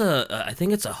 but what's I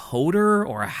think it's a hoder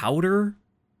or a howder.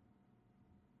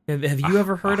 Have you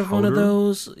ever heard of one of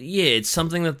those? Yeah, it's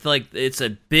something that's like, it's a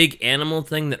big animal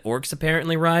thing that orcs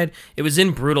apparently ride. It was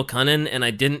in Brutal Cunning, and I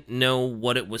didn't know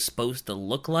what it was supposed to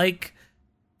look like.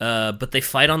 But they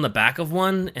fight on the back of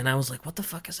one, and I was like, what the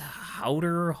fuck is a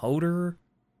hoder?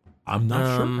 I'm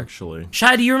not sure, actually.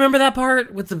 Shai, do you remember that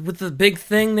part with the big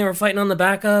thing they were fighting on the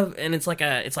back of, and it's like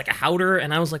a howder,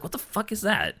 and I was like, what the fuck is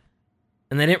that?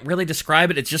 And they didn't really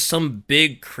describe it. It's just some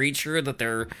big creature that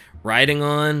they're riding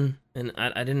on, and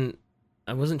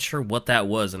I wasn't sure what that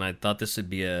was, and I thought this would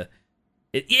be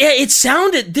this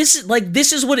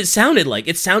is what it sounded like.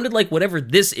 It sounded like whatever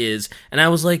this is, and I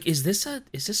was like, is this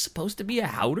supposed to be a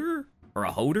howder or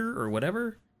a hoder or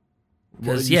whatever?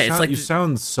 Well, it's like you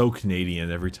sound so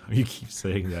Canadian every time you keep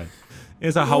saying that.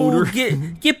 It's a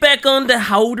howder. Get back on the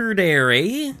howder there,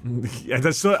 eh? Yeah,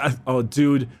 that's so. Oh,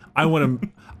 dude, I want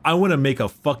to make a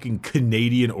fucking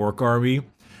Canadian orc army.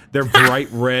 They're bright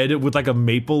red with like a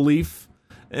maple leaf,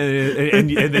 and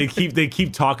they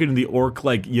keep talking to the orc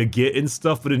like you get and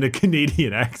stuff, but in a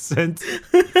Canadian accent.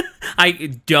 I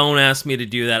don't ask me to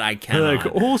do that. I cannot.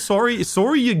 Like, oh, sorry,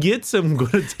 you get. I'm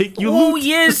gonna take you. Oh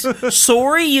yes,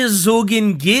 sorry, you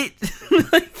zogan get.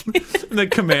 And the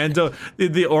commando,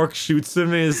 the orc shoots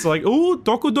him, and it's like, oh,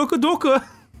 doka.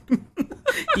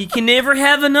 You can never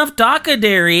have enough doka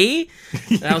there, eh?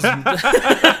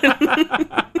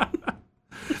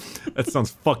 That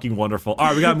sounds fucking wonderful. All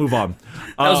right, we gotta move on.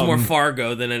 That was more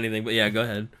Fargo than anything, but yeah, go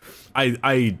ahead.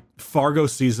 Fargo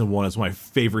season 1 is my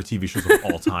favorite TV shows of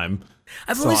all time.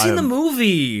 I've only seen the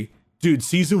movie. Dude,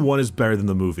 season 1 is better than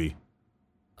the movie.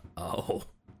 Oh.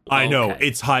 I know,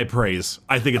 it's high praise.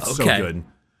 I think it's so good.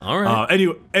 All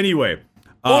right. Anyway,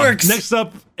 Orcs. Next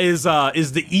up is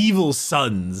the Evil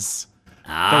Sons.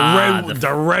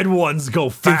 The red ones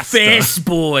go faster. The fast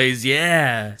boys,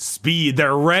 yeah. Speed.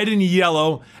 They're red and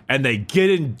yellow, and they get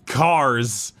in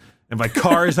cars. And by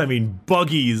cars, I mean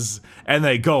buggies, and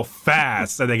they go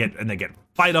fast, and they get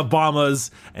fighter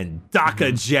bombers and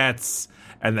Docker jets,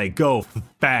 and they go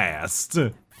fast.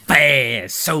 So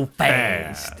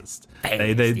fast.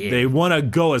 They want to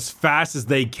go as fast as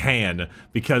they can,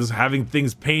 because having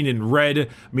things painted in red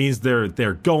means they're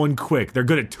going quick. They're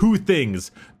good at two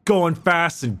things: going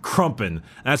fast and crumping.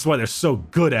 That's why they're so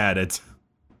good at it.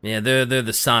 Yeah, they're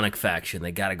the Sonic faction.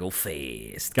 They gotta go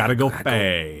fast. Gotta go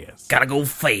fast. Gotta go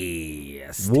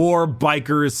fast. War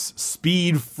bikers,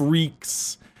 speed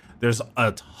freaks. There's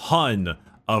a ton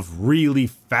of really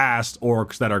fast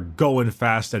orcs that are going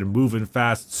fast and moving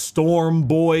fast. Storm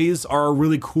boys are a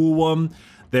really cool one.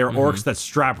 They're orcs that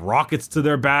strap rockets to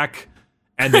their back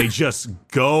and they just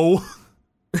go.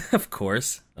 Of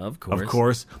course.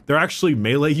 They're actually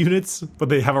melee units, but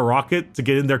they have a rocket to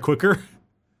get in there quicker.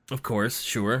 Of course,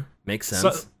 sure. Makes sense.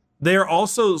 So they are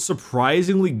also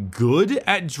surprisingly good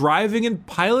at driving and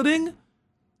piloting.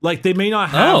 Like, they may not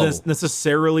have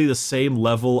necessarily the same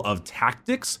level of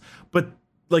tactics, but,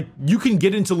 like, you can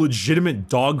get into legitimate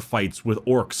dogfights with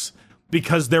orcs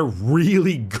because they're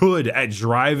really good at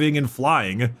driving and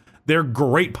flying. They're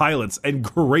great pilots and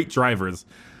great drivers.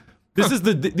 These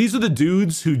are the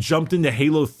dudes who jumped into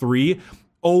Halo 3,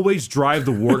 always drive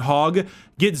the Warthog,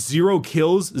 get 0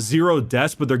 kills, 0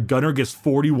 deaths, but their gunner gets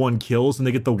 41 kills, and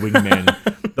they get the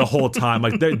wingman the whole time.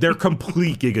 Like, they're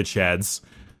complete Giga Chads.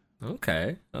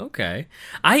 Okay.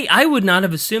 I would not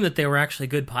have assumed that they were actually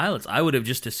good pilots. I would have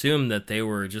just assumed that they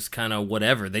were just kind of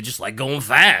whatever. They just like going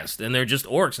fast, and they're just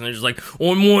orcs, and they're just like, I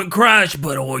won't crash,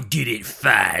 but I did it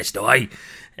fast,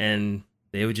 and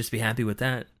they would just be happy with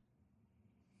that.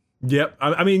 Yep.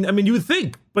 I mean, you would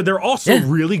think, but they're also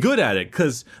really good at it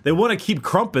because they want to keep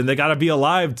crumping. They got to be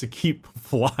alive to keep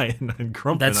flying and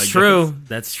crumping. That's true.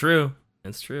 That's true.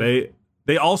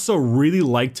 They also really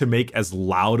like to make as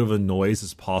loud of a noise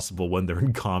as possible when they're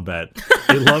in combat.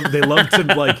 They love to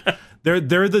like. They're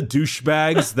the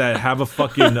douchebags that have a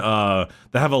fucking that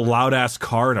have a loud ass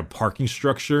car in a parking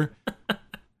structure.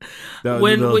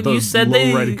 When you said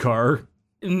low red car.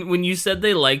 When you said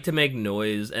they like to make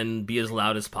noise and be as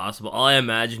loud as possible, all I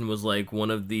imagined was like one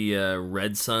of the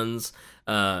Red Suns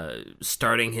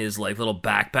starting his like little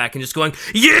backpack and just going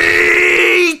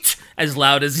yeet as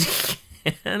loud as he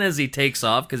can as he takes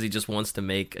off because he just wants to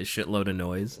make a shitload of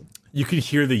noise. You can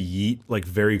hear the yeet like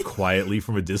very quietly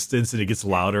from a distance, and it gets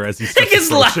louder as he starts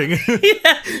approaching.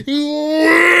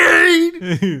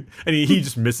 And he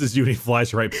just misses you and he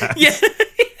flies right past. Yeah.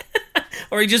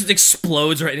 Or he just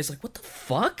explodes right, and he's like, what the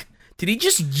fuck? Did he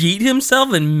just yeet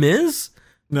himself and miss?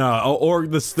 No, or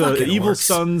the evil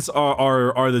sons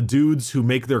are the dudes who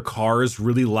make their cars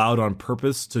really loud on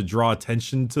purpose to draw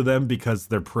attention to them because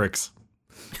they're pricks.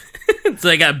 So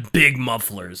they got big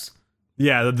mufflers.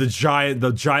 Yeah, the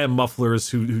giant mufflers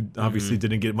who obviously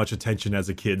didn't get much attention as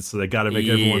a kid, so they got to make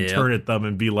everyone turn at them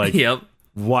and be like,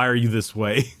 why are you this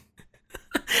way?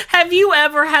 Have you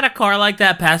ever had a car like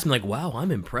that pass me like, wow,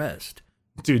 I'm impressed?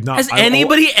 Dude, has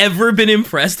anybody ever been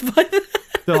impressed by that?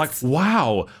 They're like,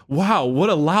 wow, what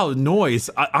a loud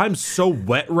noise. I'm so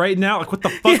wet right now. Like, what the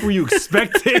fuck were you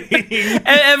expecting?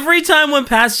 Every time one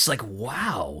passes, it's like,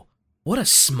 wow, what a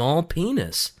small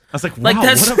penis. I was like, wow,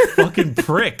 what a fucking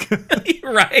prick.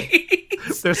 Right?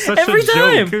 They're such a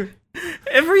joke.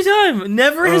 Every time.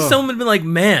 Never has someone been like,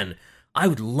 man, I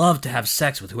would love to have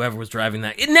sex with whoever was driving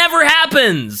that. It never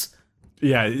happens.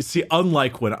 Yeah, see,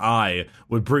 unlike when I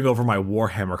would bring over my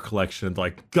Warhammer collection and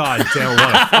like, God damn,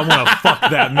 I want to fuck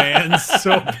that man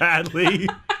so badly.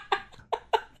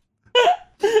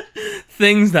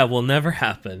 Things that will never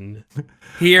happen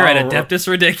here at Adeptus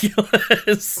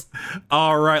Ridiculous.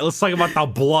 All right, let's talk about the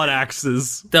blood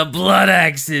axes. The blood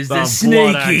axes, the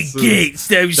sneaky gates,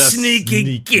 those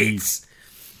sneaky gates.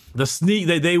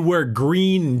 The they wear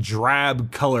green and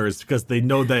drab colors because they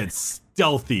know that it's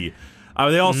stealthy.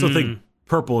 They also think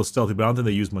purple is stealthy, but I don't think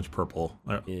they use much purple,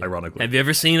 ironically. Have you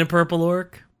ever seen a purple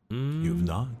orc? You've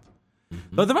not.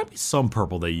 But there might be some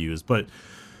purple they use, but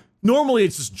normally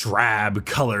it's just drab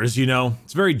colors, you know?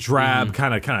 It's very drab,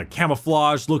 kind of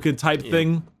camouflage looking type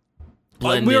thing.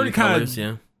 We already kind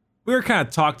of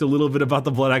talked a little bit about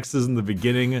the blood axes in the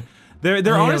beginning.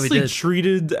 They're honestly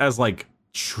treated as like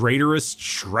traitorous,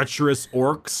 treacherous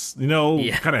orcs, you know,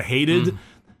 kind of hated.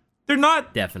 They're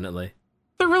not. Definitely.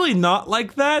 They're really not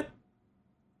like that.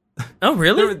 Oh,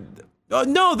 really?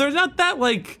 No, they're not that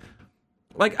like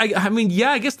I mean,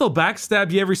 yeah, I guess they'll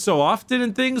backstab you every so often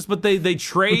and things, but they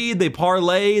trade, they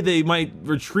parlay, they might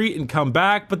retreat and come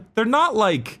back, but they're not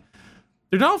like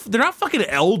they're not fucking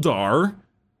Eldar,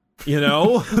 you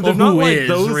know? They're not like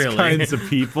those kinds of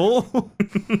people.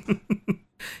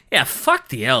 Yeah, fuck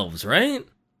the elves, right?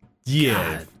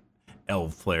 Yeah. God.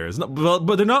 Elf players,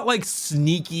 but they're not like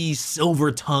sneaky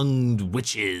silver-tongued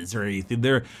witches or anything.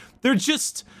 They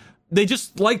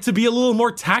just like to be a little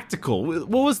more tactical. What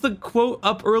was the quote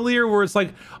up earlier where it's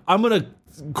like, I'm gonna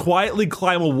quietly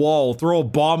climb a wall, throw a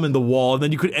bomb in the wall, and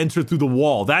then you could enter through the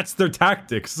wall. That's their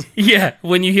tactics. Yeah,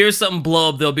 when you hear something blow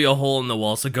up, there'll be a hole in the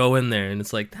wall, so go in there. And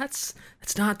it's like, that's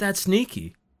not that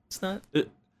sneaky. It's not.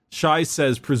 Shai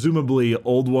says, presumably,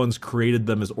 old ones created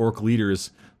them as orc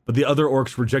leaders, but the other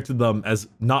orcs rejected them as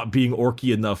not being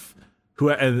orky enough.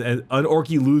 And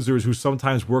unorky losers who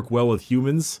sometimes work well with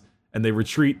humans, and they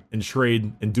retreat and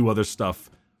trade and do other stuff.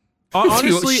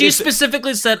 Honestly, she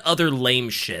specifically said other lame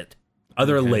shit.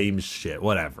 Lame shit,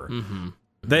 whatever. Mm-hmm.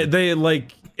 They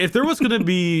like, if there was going to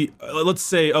be, let's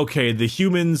say, okay, the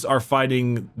humans are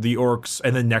fighting the orcs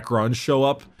and the Necrons show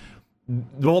up.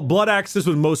 Well, Blood Axes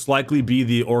would most likely be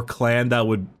the orc clan that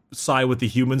would side with the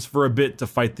humans for a bit to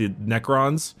fight the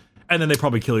Necrons, and then they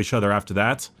probably kill each other after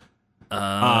that.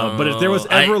 But if there was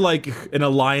ever like an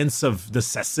alliance of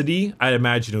necessity, I'd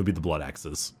imagine it would be the Blood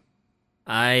Axes.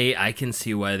 I can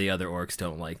see why the other orcs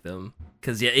don't like them.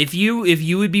 Because yeah, if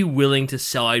you would be willing to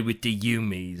side with the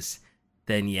Yumis,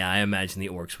 then yeah, I imagine the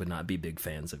orcs would not be big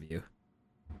fans of you.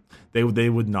 They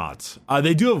would not.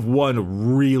 They do have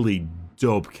one really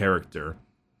dope character.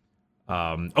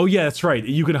 Oh yeah, that's right.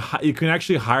 You can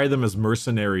actually hire them as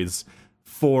mercenaries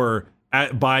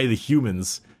by the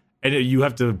humans. And you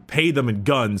have to pay them in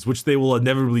guns, which they will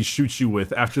inevitably shoot you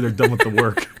with after they're done with the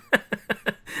work.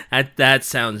 That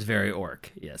sounds very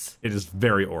orc, yes. It is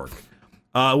very orc.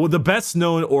 Well, the best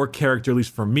known orc character, at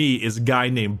least for me, is a guy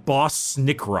named Boss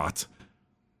Snickrot.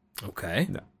 Okay.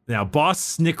 Now,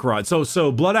 Boss Snickrot.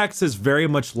 So Blood Axe is very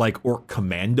much like Orc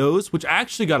Commandos, which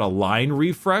actually got a line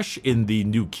refresh in the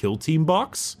new Kill Team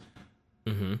box.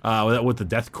 Mm-hmm. With the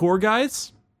Deathcore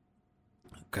guys.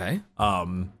 Okay.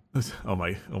 Oh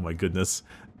my goodness.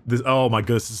 This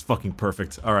is fucking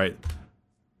perfect. All right.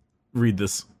 Read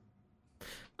this.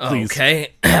 Please.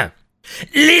 Okay.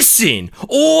 Listen,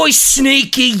 I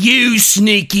sneaky, you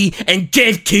sneaky, and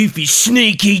Death-Tooth is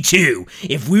sneaky too.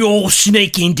 If we all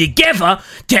sneak in together,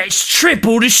 that's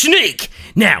triple the sneak.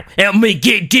 Now, help me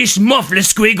get this muffler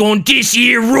squig on this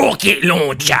here rocket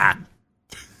launcher.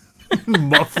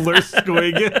 Muffler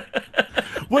squig?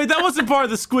 Wait, that wasn't part of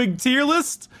the squig tier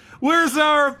list? Where's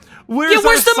our the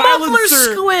muffler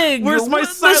squig? Where's my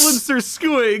silencer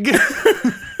squig?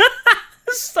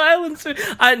 Silencer.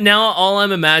 Now all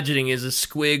I'm imagining is a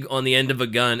squig on the end of a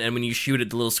gun, and when you shoot it,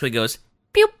 the little squig goes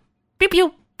pew pew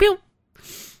pew pew.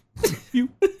 Pew.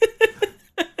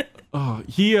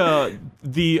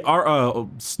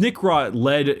 Snickrot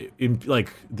led in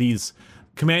like these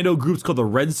commando groups called the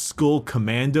Red Skull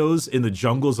Commandos in the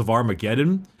jungles of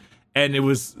Armageddon. And it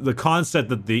was the concept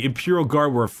that the Imperial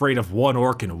Guard were afraid of one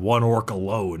orc and one orc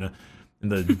alone. In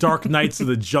the dark nights of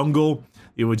the jungle,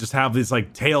 it would just have these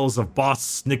like tales of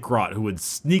Boss Snickrot who would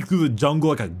sneak through the jungle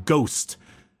like a ghost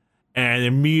and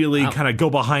immediately kind of go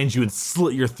behind you and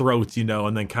slit your throat,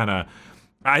 and then kind of.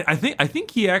 I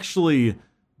think he actually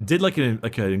did like an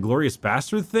Inglourious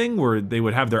Bastard thing where they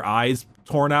would have their eyes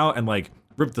torn out and like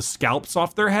rip the scalps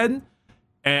off their head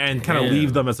and kind of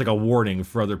leave them as like a warning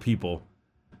for other people.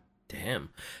 Damn.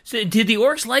 So did the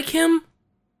orcs like him?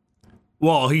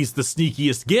 Well, he's the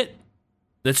sneakiest git.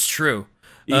 That's true.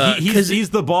 He's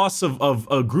the boss of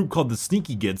a group called the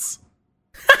Sneaky Gits.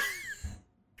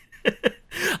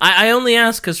 I only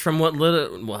ask because from what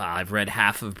little... Well, I've read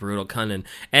half of Brutal Cunning,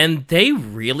 and they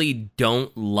really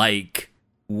don't like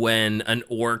when an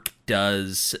orc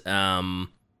does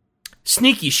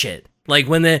sneaky shit. Like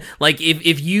when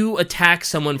if you attack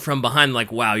someone from behind,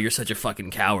 like, wow, you're such a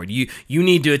fucking coward. You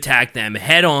need to attack them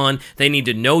head on. They need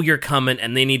to know you're coming,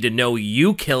 and they need to know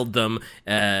you killed them.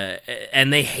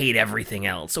 And they hate everything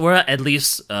else, or at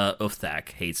least Uthak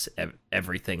hates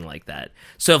everything like that.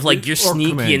 So if like you're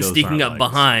sneaky and sneaking up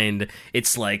behind,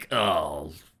 it's like,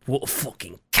 oh, what a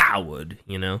fucking coward,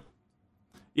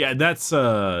 Yeah, that's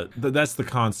the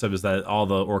concept, is that all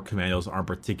the orc commandos aren't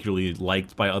particularly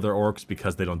liked by other orcs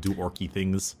because they don't do orky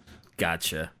things.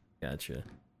 Gotcha.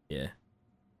 Yeah.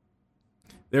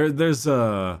 There's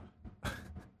all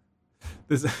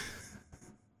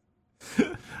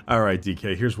right,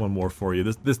 DK, here's one more for you.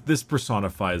 This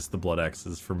personifies the Blood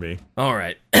Axes for me. All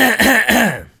right.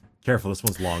 Careful, this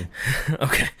one's long.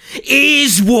 Okay.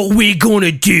 Here's what we're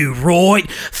gonna do, right?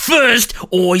 First,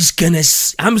 I's gonna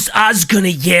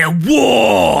yell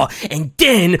war, and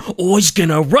then I's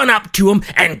gonna run up to him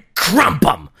and crump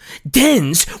him.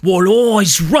 Then's while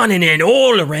I's running and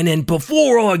hollering, and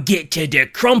before I get to the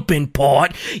crumping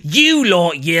part, you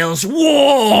lot yells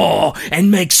war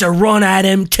and makes a run at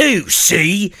him too,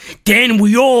 see? Then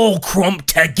we all crump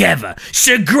together. It's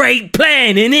a great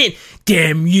plan, innit?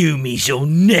 Damn Yumi's'll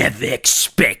never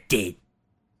expect it.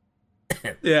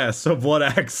 Yeah, so Blood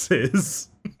Axes.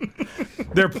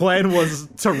 Their plan was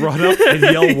to run up and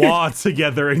yell "Wah"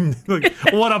 together, and like,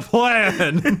 what a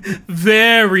plan!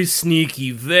 Very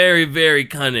sneaky, very, very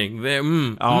cunning.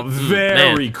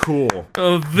 Very cool.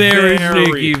 Oh, very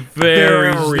sneaky,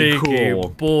 very sneaky. Cool.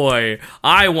 Boy,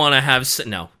 I want to have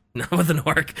no, not with an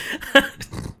orc.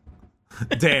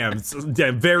 Damn,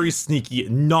 very sneaky,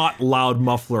 not loud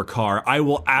muffler car. I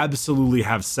will absolutely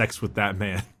have sex with that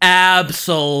man.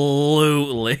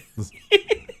 Absolutely.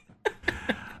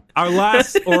 Our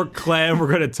last orc clan we're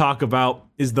going to talk about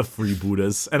is the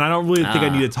Freebooters, and I don't really think I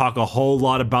need to talk a whole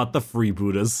lot about the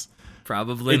Freebooters.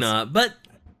 Probably not, but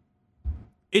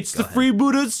it's the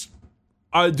Freebooters.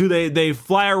 They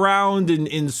fly around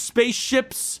in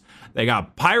spaceships? They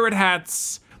got pirate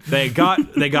hats. They got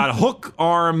hook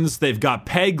arms. They've got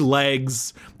peg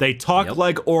legs. They talk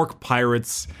like orc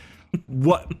pirates.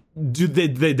 What do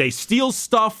they steal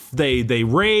stuff? They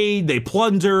raid. They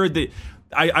plunder.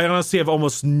 I honestly have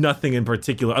almost nothing in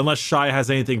particular, unless Shai has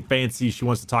anything fancy she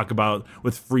wants to talk about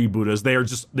with freebooters. They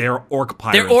are orc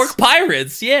pirates. They're orc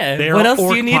pirates, yeah. What else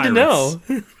do you need to know?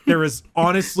 There is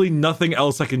honestly nothing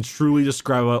else I can truly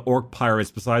describe about orc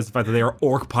pirates besides the fact that they are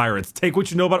orc pirates. Take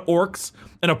what you know about orcs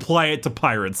and apply it to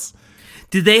pirates.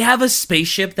 Do they have a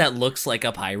spaceship that looks like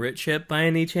a pirate ship by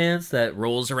any chance that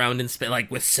rolls around in space,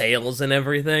 like with sails and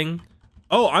everything?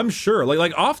 Oh, I'm sure.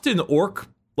 Like often orc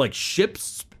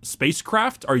ships,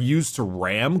 spacecraft are used to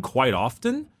ram quite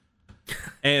often.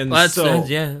 And well, so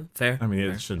yeah, fair. I mean,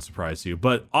 fair. it shouldn't surprise you,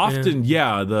 but often,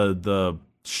 the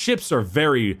ships are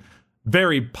very,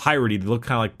 very piratey. They look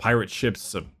kind of like pirate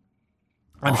ships.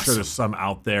 I'm sure there's some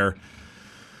out there.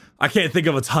 I can't think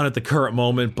of a ton at the current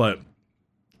moment, but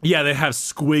yeah, they have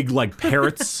squig like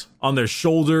parrots on their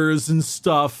shoulders and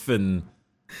stuff, and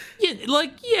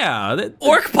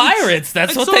orc pirates.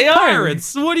 That's what they are.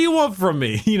 Pirates. What do you want from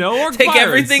me? Orc take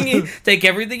pirates. Take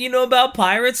everything you know about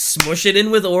pirates, smush it in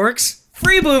with orcs.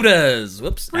 Freebooters.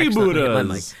 Whoops.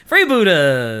 Freebooters.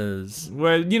 Freebooters.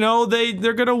 Well,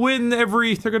 they're gonna win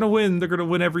They're gonna win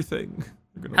everything.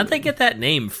 How'd they get that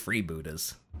name,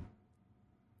 Freebooters?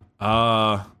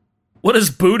 What does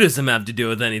Buddhism have to do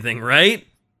with anything, right?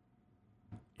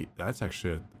 That's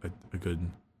actually a good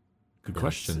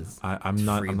question. I'm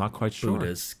not quite sure.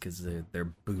 Buddhists, because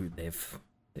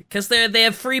they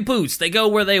have free boots. They go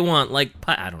where they want. Like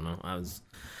I don't know.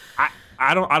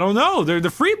 I don't know. They're the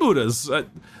freebooters.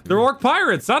 They're orc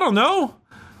pirates. I don't know.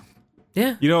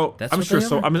 Yeah. That's I'm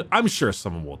sure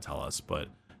someone will tell us, but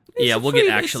we'll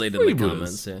get actually to the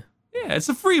comments. Yeah. Yeah, it's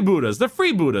the freebooters. They're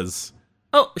freebooters.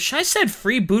 Oh, Shai said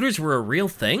freebooters were a real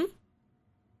thing?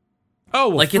 Oh,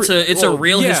 well, like it's a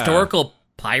real historical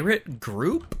pirate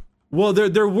group? Well,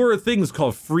 there were things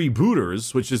called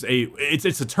freebooters, which is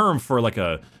it's a term for like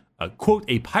a quote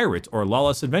a pirate or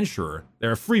lawless adventurer.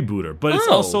 They're a freebooter, but it's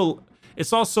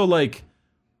also like,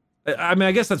 I mean,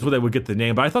 I guess that's where they would get the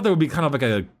name. But I thought there would be kind of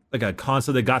like a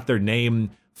concept that got their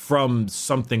name from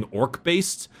something orc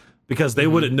based, because they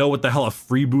wouldn't know what the hell a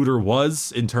freebooter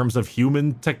was in terms of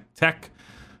human tech.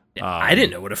 I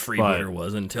didn't know what a freebooter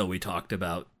was until we talked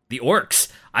about the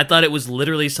orcs. I thought it was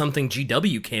literally something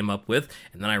GW came up with,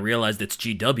 and then I realized it's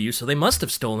GW, so they must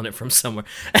have stolen it from somewhere.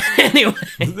 Anyway.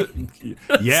 Probably.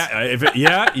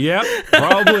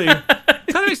 Kind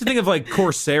of makes me think of like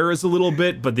Corsairs a little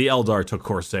bit, but the Eldar took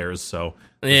Corsairs, so.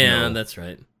 Yeah, that's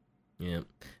right. Yeah.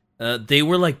 They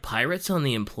were like pirates on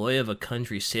the employ of a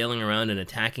country, sailing around and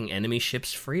attacking enemy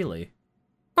ships freely.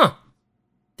 Huh.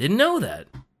 Didn't know that.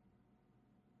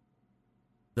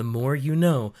 The more you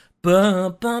know.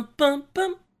 Bum, bum, bum,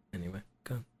 bum. Anyway,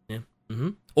 go on. Yeah. Mm-hmm.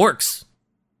 Orcs.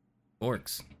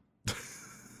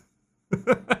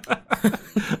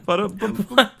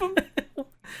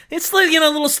 It's like, a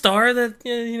little star that,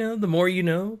 the more you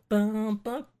know. Bum,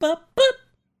 bum, bum, bum.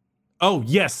 Oh,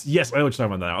 yes. I know what you're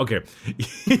talking about now. Okay.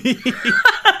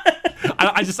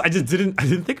 I just didn't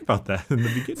think about that in the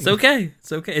beginning. It's okay.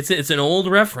 It's an old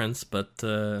reference, but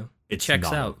it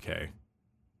checks out. Okay.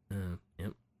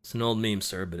 Yep. It's an old meme,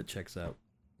 sir, but it checks out.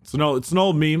 It's an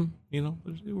old meme, it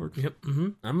works. Yep. Mm-hmm.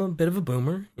 I'm a bit of a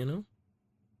boomer,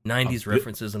 90s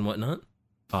references and whatnot.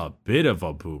 A bit of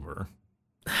a boomer.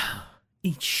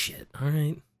 Eat shit. All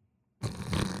right.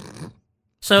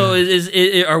 So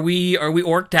are we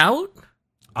orked out?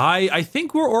 I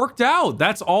think we're orked out.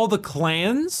 That's all the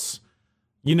clans.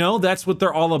 That's what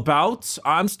they're all about.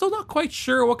 I'm still not quite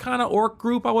sure what kind of orc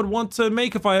group I would want to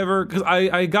make if I ever, because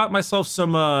I got myself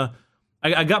some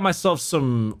I got myself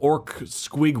some orc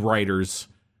squig writers,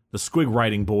 the squig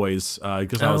writing boys,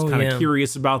 because I was kind of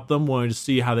curious about them, wanted to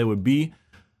see how they would be.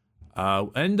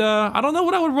 And I don't know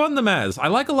what I would run them as. I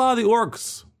like a lot of the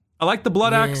orcs. I like the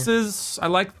blood axes. I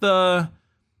like the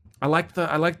I like the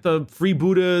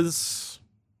freebooters.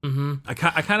 Mm-hmm. I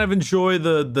kind of enjoy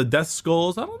the death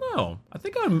skulls. I don't know. I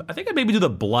think I maybe do the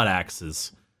blood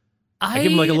axes. I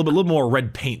give them like a little more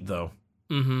red paint though.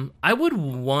 Mm-hmm. I would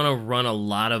want to run a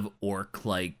lot of orc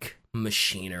like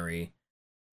machinery.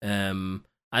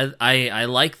 I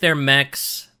like their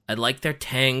mechs. I like their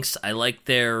tanks. I like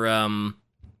their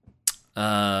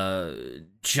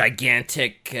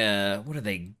gigantic what are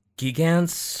they?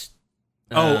 Gigants?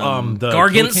 The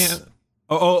Gargants?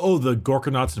 The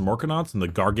Gorkanauts and Morkanauts and the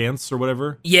Gargants or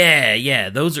whatever. Yeah,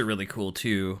 those are really cool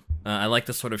too. I like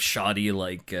the sort of shoddy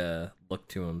like look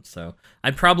to them. So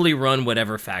I'd probably run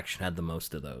whatever faction had the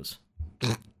most of those.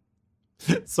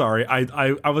 Sorry,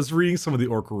 I was reading some of the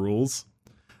orc rules.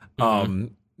 They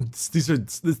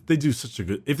do such a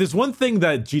good. If there's one thing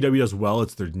that GW does well,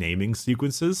 it's their naming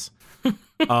sequences.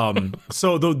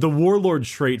 So the warlord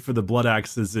trait for the blood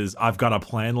axes is I've got a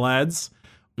plan, lads.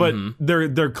 But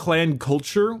their clan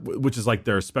culture, which is like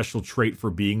their special trait for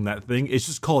being that thing, is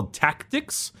just called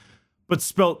tactics, but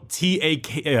spelled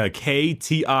TAKTIKS,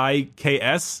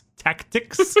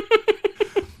 tactics.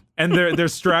 And their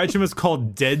stratagem is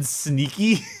called Dead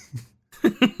Sneaky.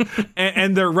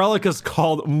 and their relic is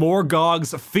called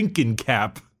Morgog's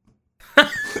Finkencap.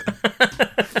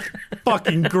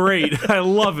 Fucking great. I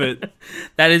love it.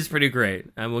 That is pretty great.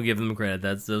 I will give them credit.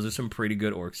 Those are some pretty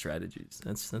good orc strategies.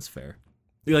 That's fair.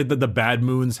 Like the bad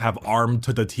moons have arm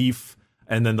to the teeth,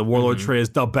 and then the warlord trait is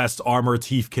the best armor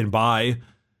teeth can buy.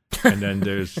 And then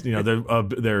there's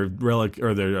their relic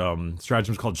or their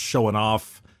stratagem is called showing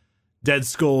off. Dead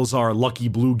skulls are lucky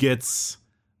blue gits.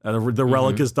 The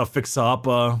relic is the fix up.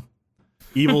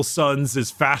 Evil Sons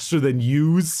is faster than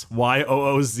use.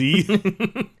 YOOZ.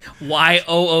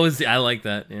 YOOZ. I like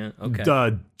that. Yeah.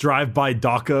 Okay. Drive by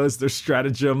DACA is their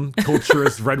stratagem. Culture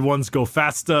is red ones go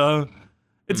faster.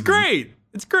 It's great.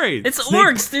 It's great. It's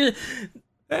orcs, dude.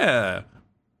 Yeah.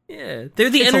 Yeah. They're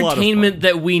the entertainment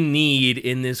that we need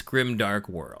in this grimdark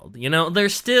world. You know, they're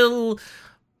still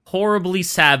horribly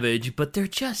savage, but they're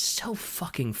just so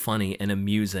fucking funny and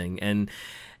amusing.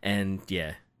 And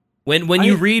yeah. When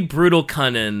you read Brutal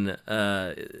Cunnin,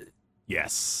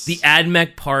 yes, the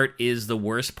AdMech part is the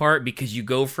worst part because you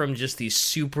go from just these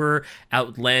super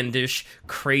outlandish,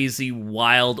 crazy,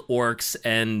 wild orcs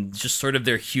and just sort of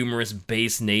their humorous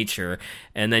base nature,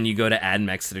 and then you go to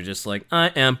AdMechs that are just like, I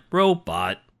am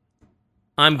robot.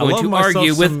 I'm going to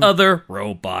argue with other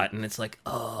robot, and it's like,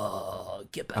 oh,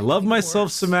 get back. I love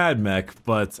myself some AdMech,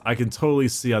 but I can totally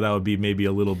see how that would be maybe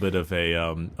a little bit of a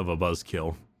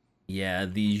buzzkill. Yeah,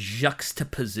 the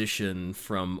juxtaposition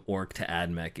from orc to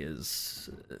AdMech is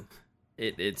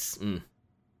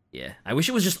yeah. I wish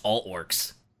it was just all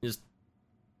orcs.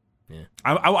 Yeah.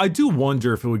 I do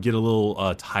wonder if it would get a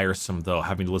little tiresome though,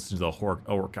 having to listen to the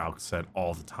orc accent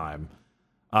all the time.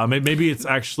 Maybe it's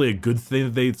actually a good thing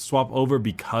that they swap over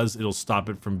because it'll stop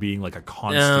it from being like a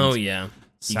constant. Oh yeah, you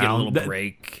sound. get a little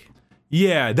break.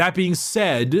 Yeah. That being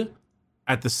said,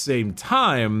 at the same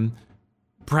time,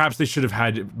 perhaps they should have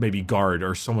had maybe Guard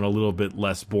or someone a little bit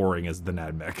less boring as the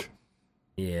AdMech.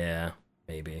 Yeah,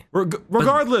 maybe.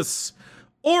 Regardless,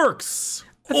 orcs.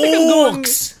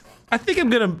 I think I'm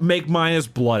gonna make mine as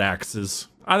blood axes.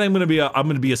 I think I'm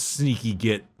gonna be a sneaky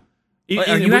git.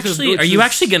 Are you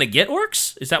actually gonna get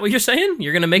orcs? Is that what you're saying?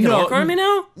 You're gonna make an orc army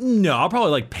now? No, I'll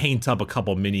probably like paint up a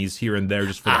couple minis here and there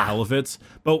just for the hell of it.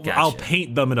 But gotcha. I'll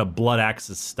paint them in a blood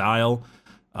axes style.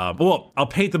 Well, I'll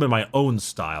paint them in my own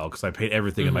style because I paint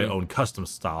everything in my own custom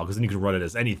style because then you can run it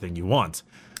as anything you want.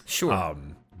 Sure.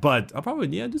 But I'll probably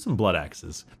do some blood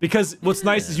axes because what's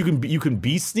nice is you can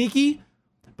be sneaky,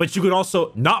 but you can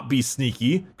also not be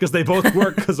sneaky because they both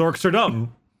work because orcs are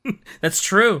dumb. That's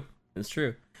true. That's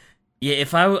true. Yeah,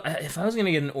 if I was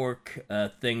gonna get an orc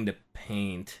thing to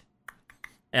paint,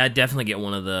 I'd definitely get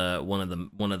one of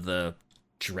the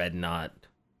dreadnought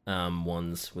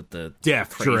ones with the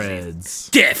Death Dreads,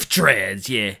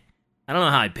 yeah. I don't know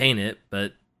how I paint it,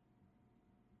 but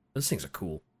those things are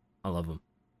cool. I love them.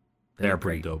 They're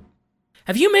pretty dope.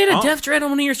 Have you made a Death Dread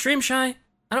on one of your streams, Shy?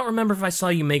 I don't remember if I saw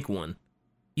you make one.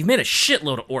 You've made a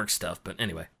shitload of orc stuff, but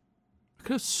anyway. I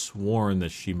could have sworn that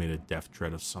she made a Death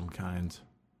Dread of some kind.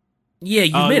 Yeah,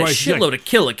 you made a shitload of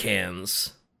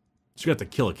Killicans. She got the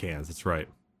Killicans, that's right.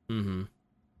 Mm-hmm.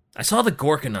 I saw the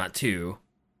Gorkanaut, too.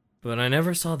 But I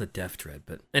never saw the Death Dread.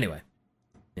 But anyway,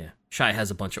 yeah. Shy has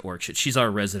a bunch of orc shit. She's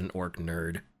our resident orc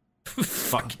nerd.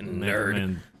 Fucking nerd.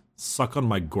 Man. Suck on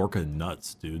my Gorka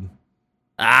nuts, dude.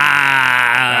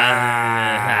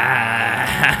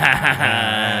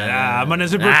 My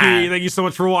name's Brookie. Thank you so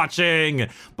much for watching.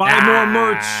 Buy more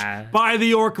merch. Buy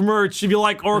the Orc merch. If you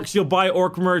like orcs, you'll buy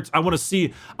Orc merch.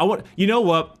 You know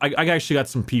what? I actually got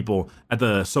some people at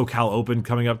the SoCal Open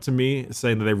coming up to me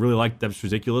saying that they really liked Deb's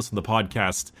Ridiculous and the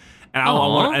podcast.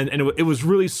 And it was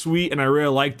really sweet, and I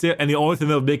really liked it. And the only thing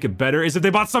that would make it better is if they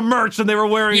bought some merch and they were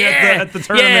wearing it at the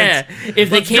tournament. Yeah, if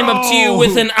they came up to you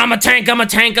with an I'm a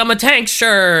tank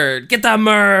shirt, get that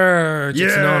merch. Yeah.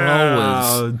 It's not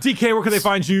always. DK, where can they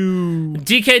find you?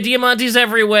 DK Diamante's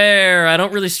everywhere. I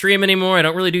don't really stream anymore. I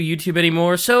don't really do YouTube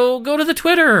anymore. So go to the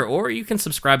Twitter, or you can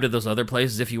subscribe to those other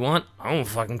places if you want. I don't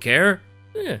fucking care.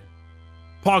 Yeah.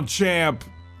 PogChamp.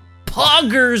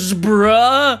 Poggers,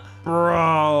 bruh.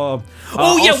 Bro.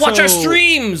 Watch our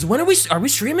streams. When are we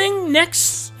streaming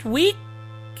next week?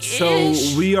 So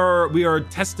we are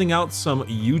testing out some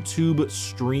YouTube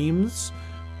streams,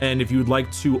 and if you would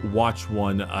like to watch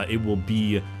one, it will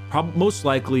be most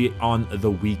likely on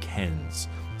the weekends.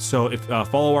 So if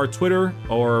follow our Twitter,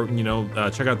 or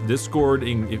check out the Discord.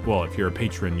 If you're a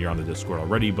patron, you're on the Discord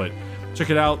already, but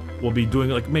check it out. We'll be doing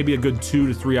like maybe a good 2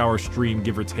 to 3 hour stream,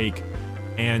 give or take.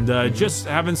 And just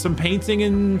having some painting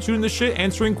and shooting the shit,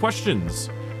 answering questions.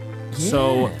 Yeah.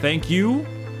 So thank you,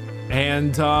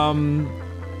 and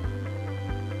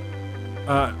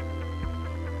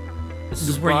this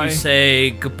is where you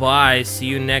say goodbye. See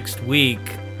you next week.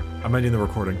 I'm ending the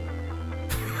recording.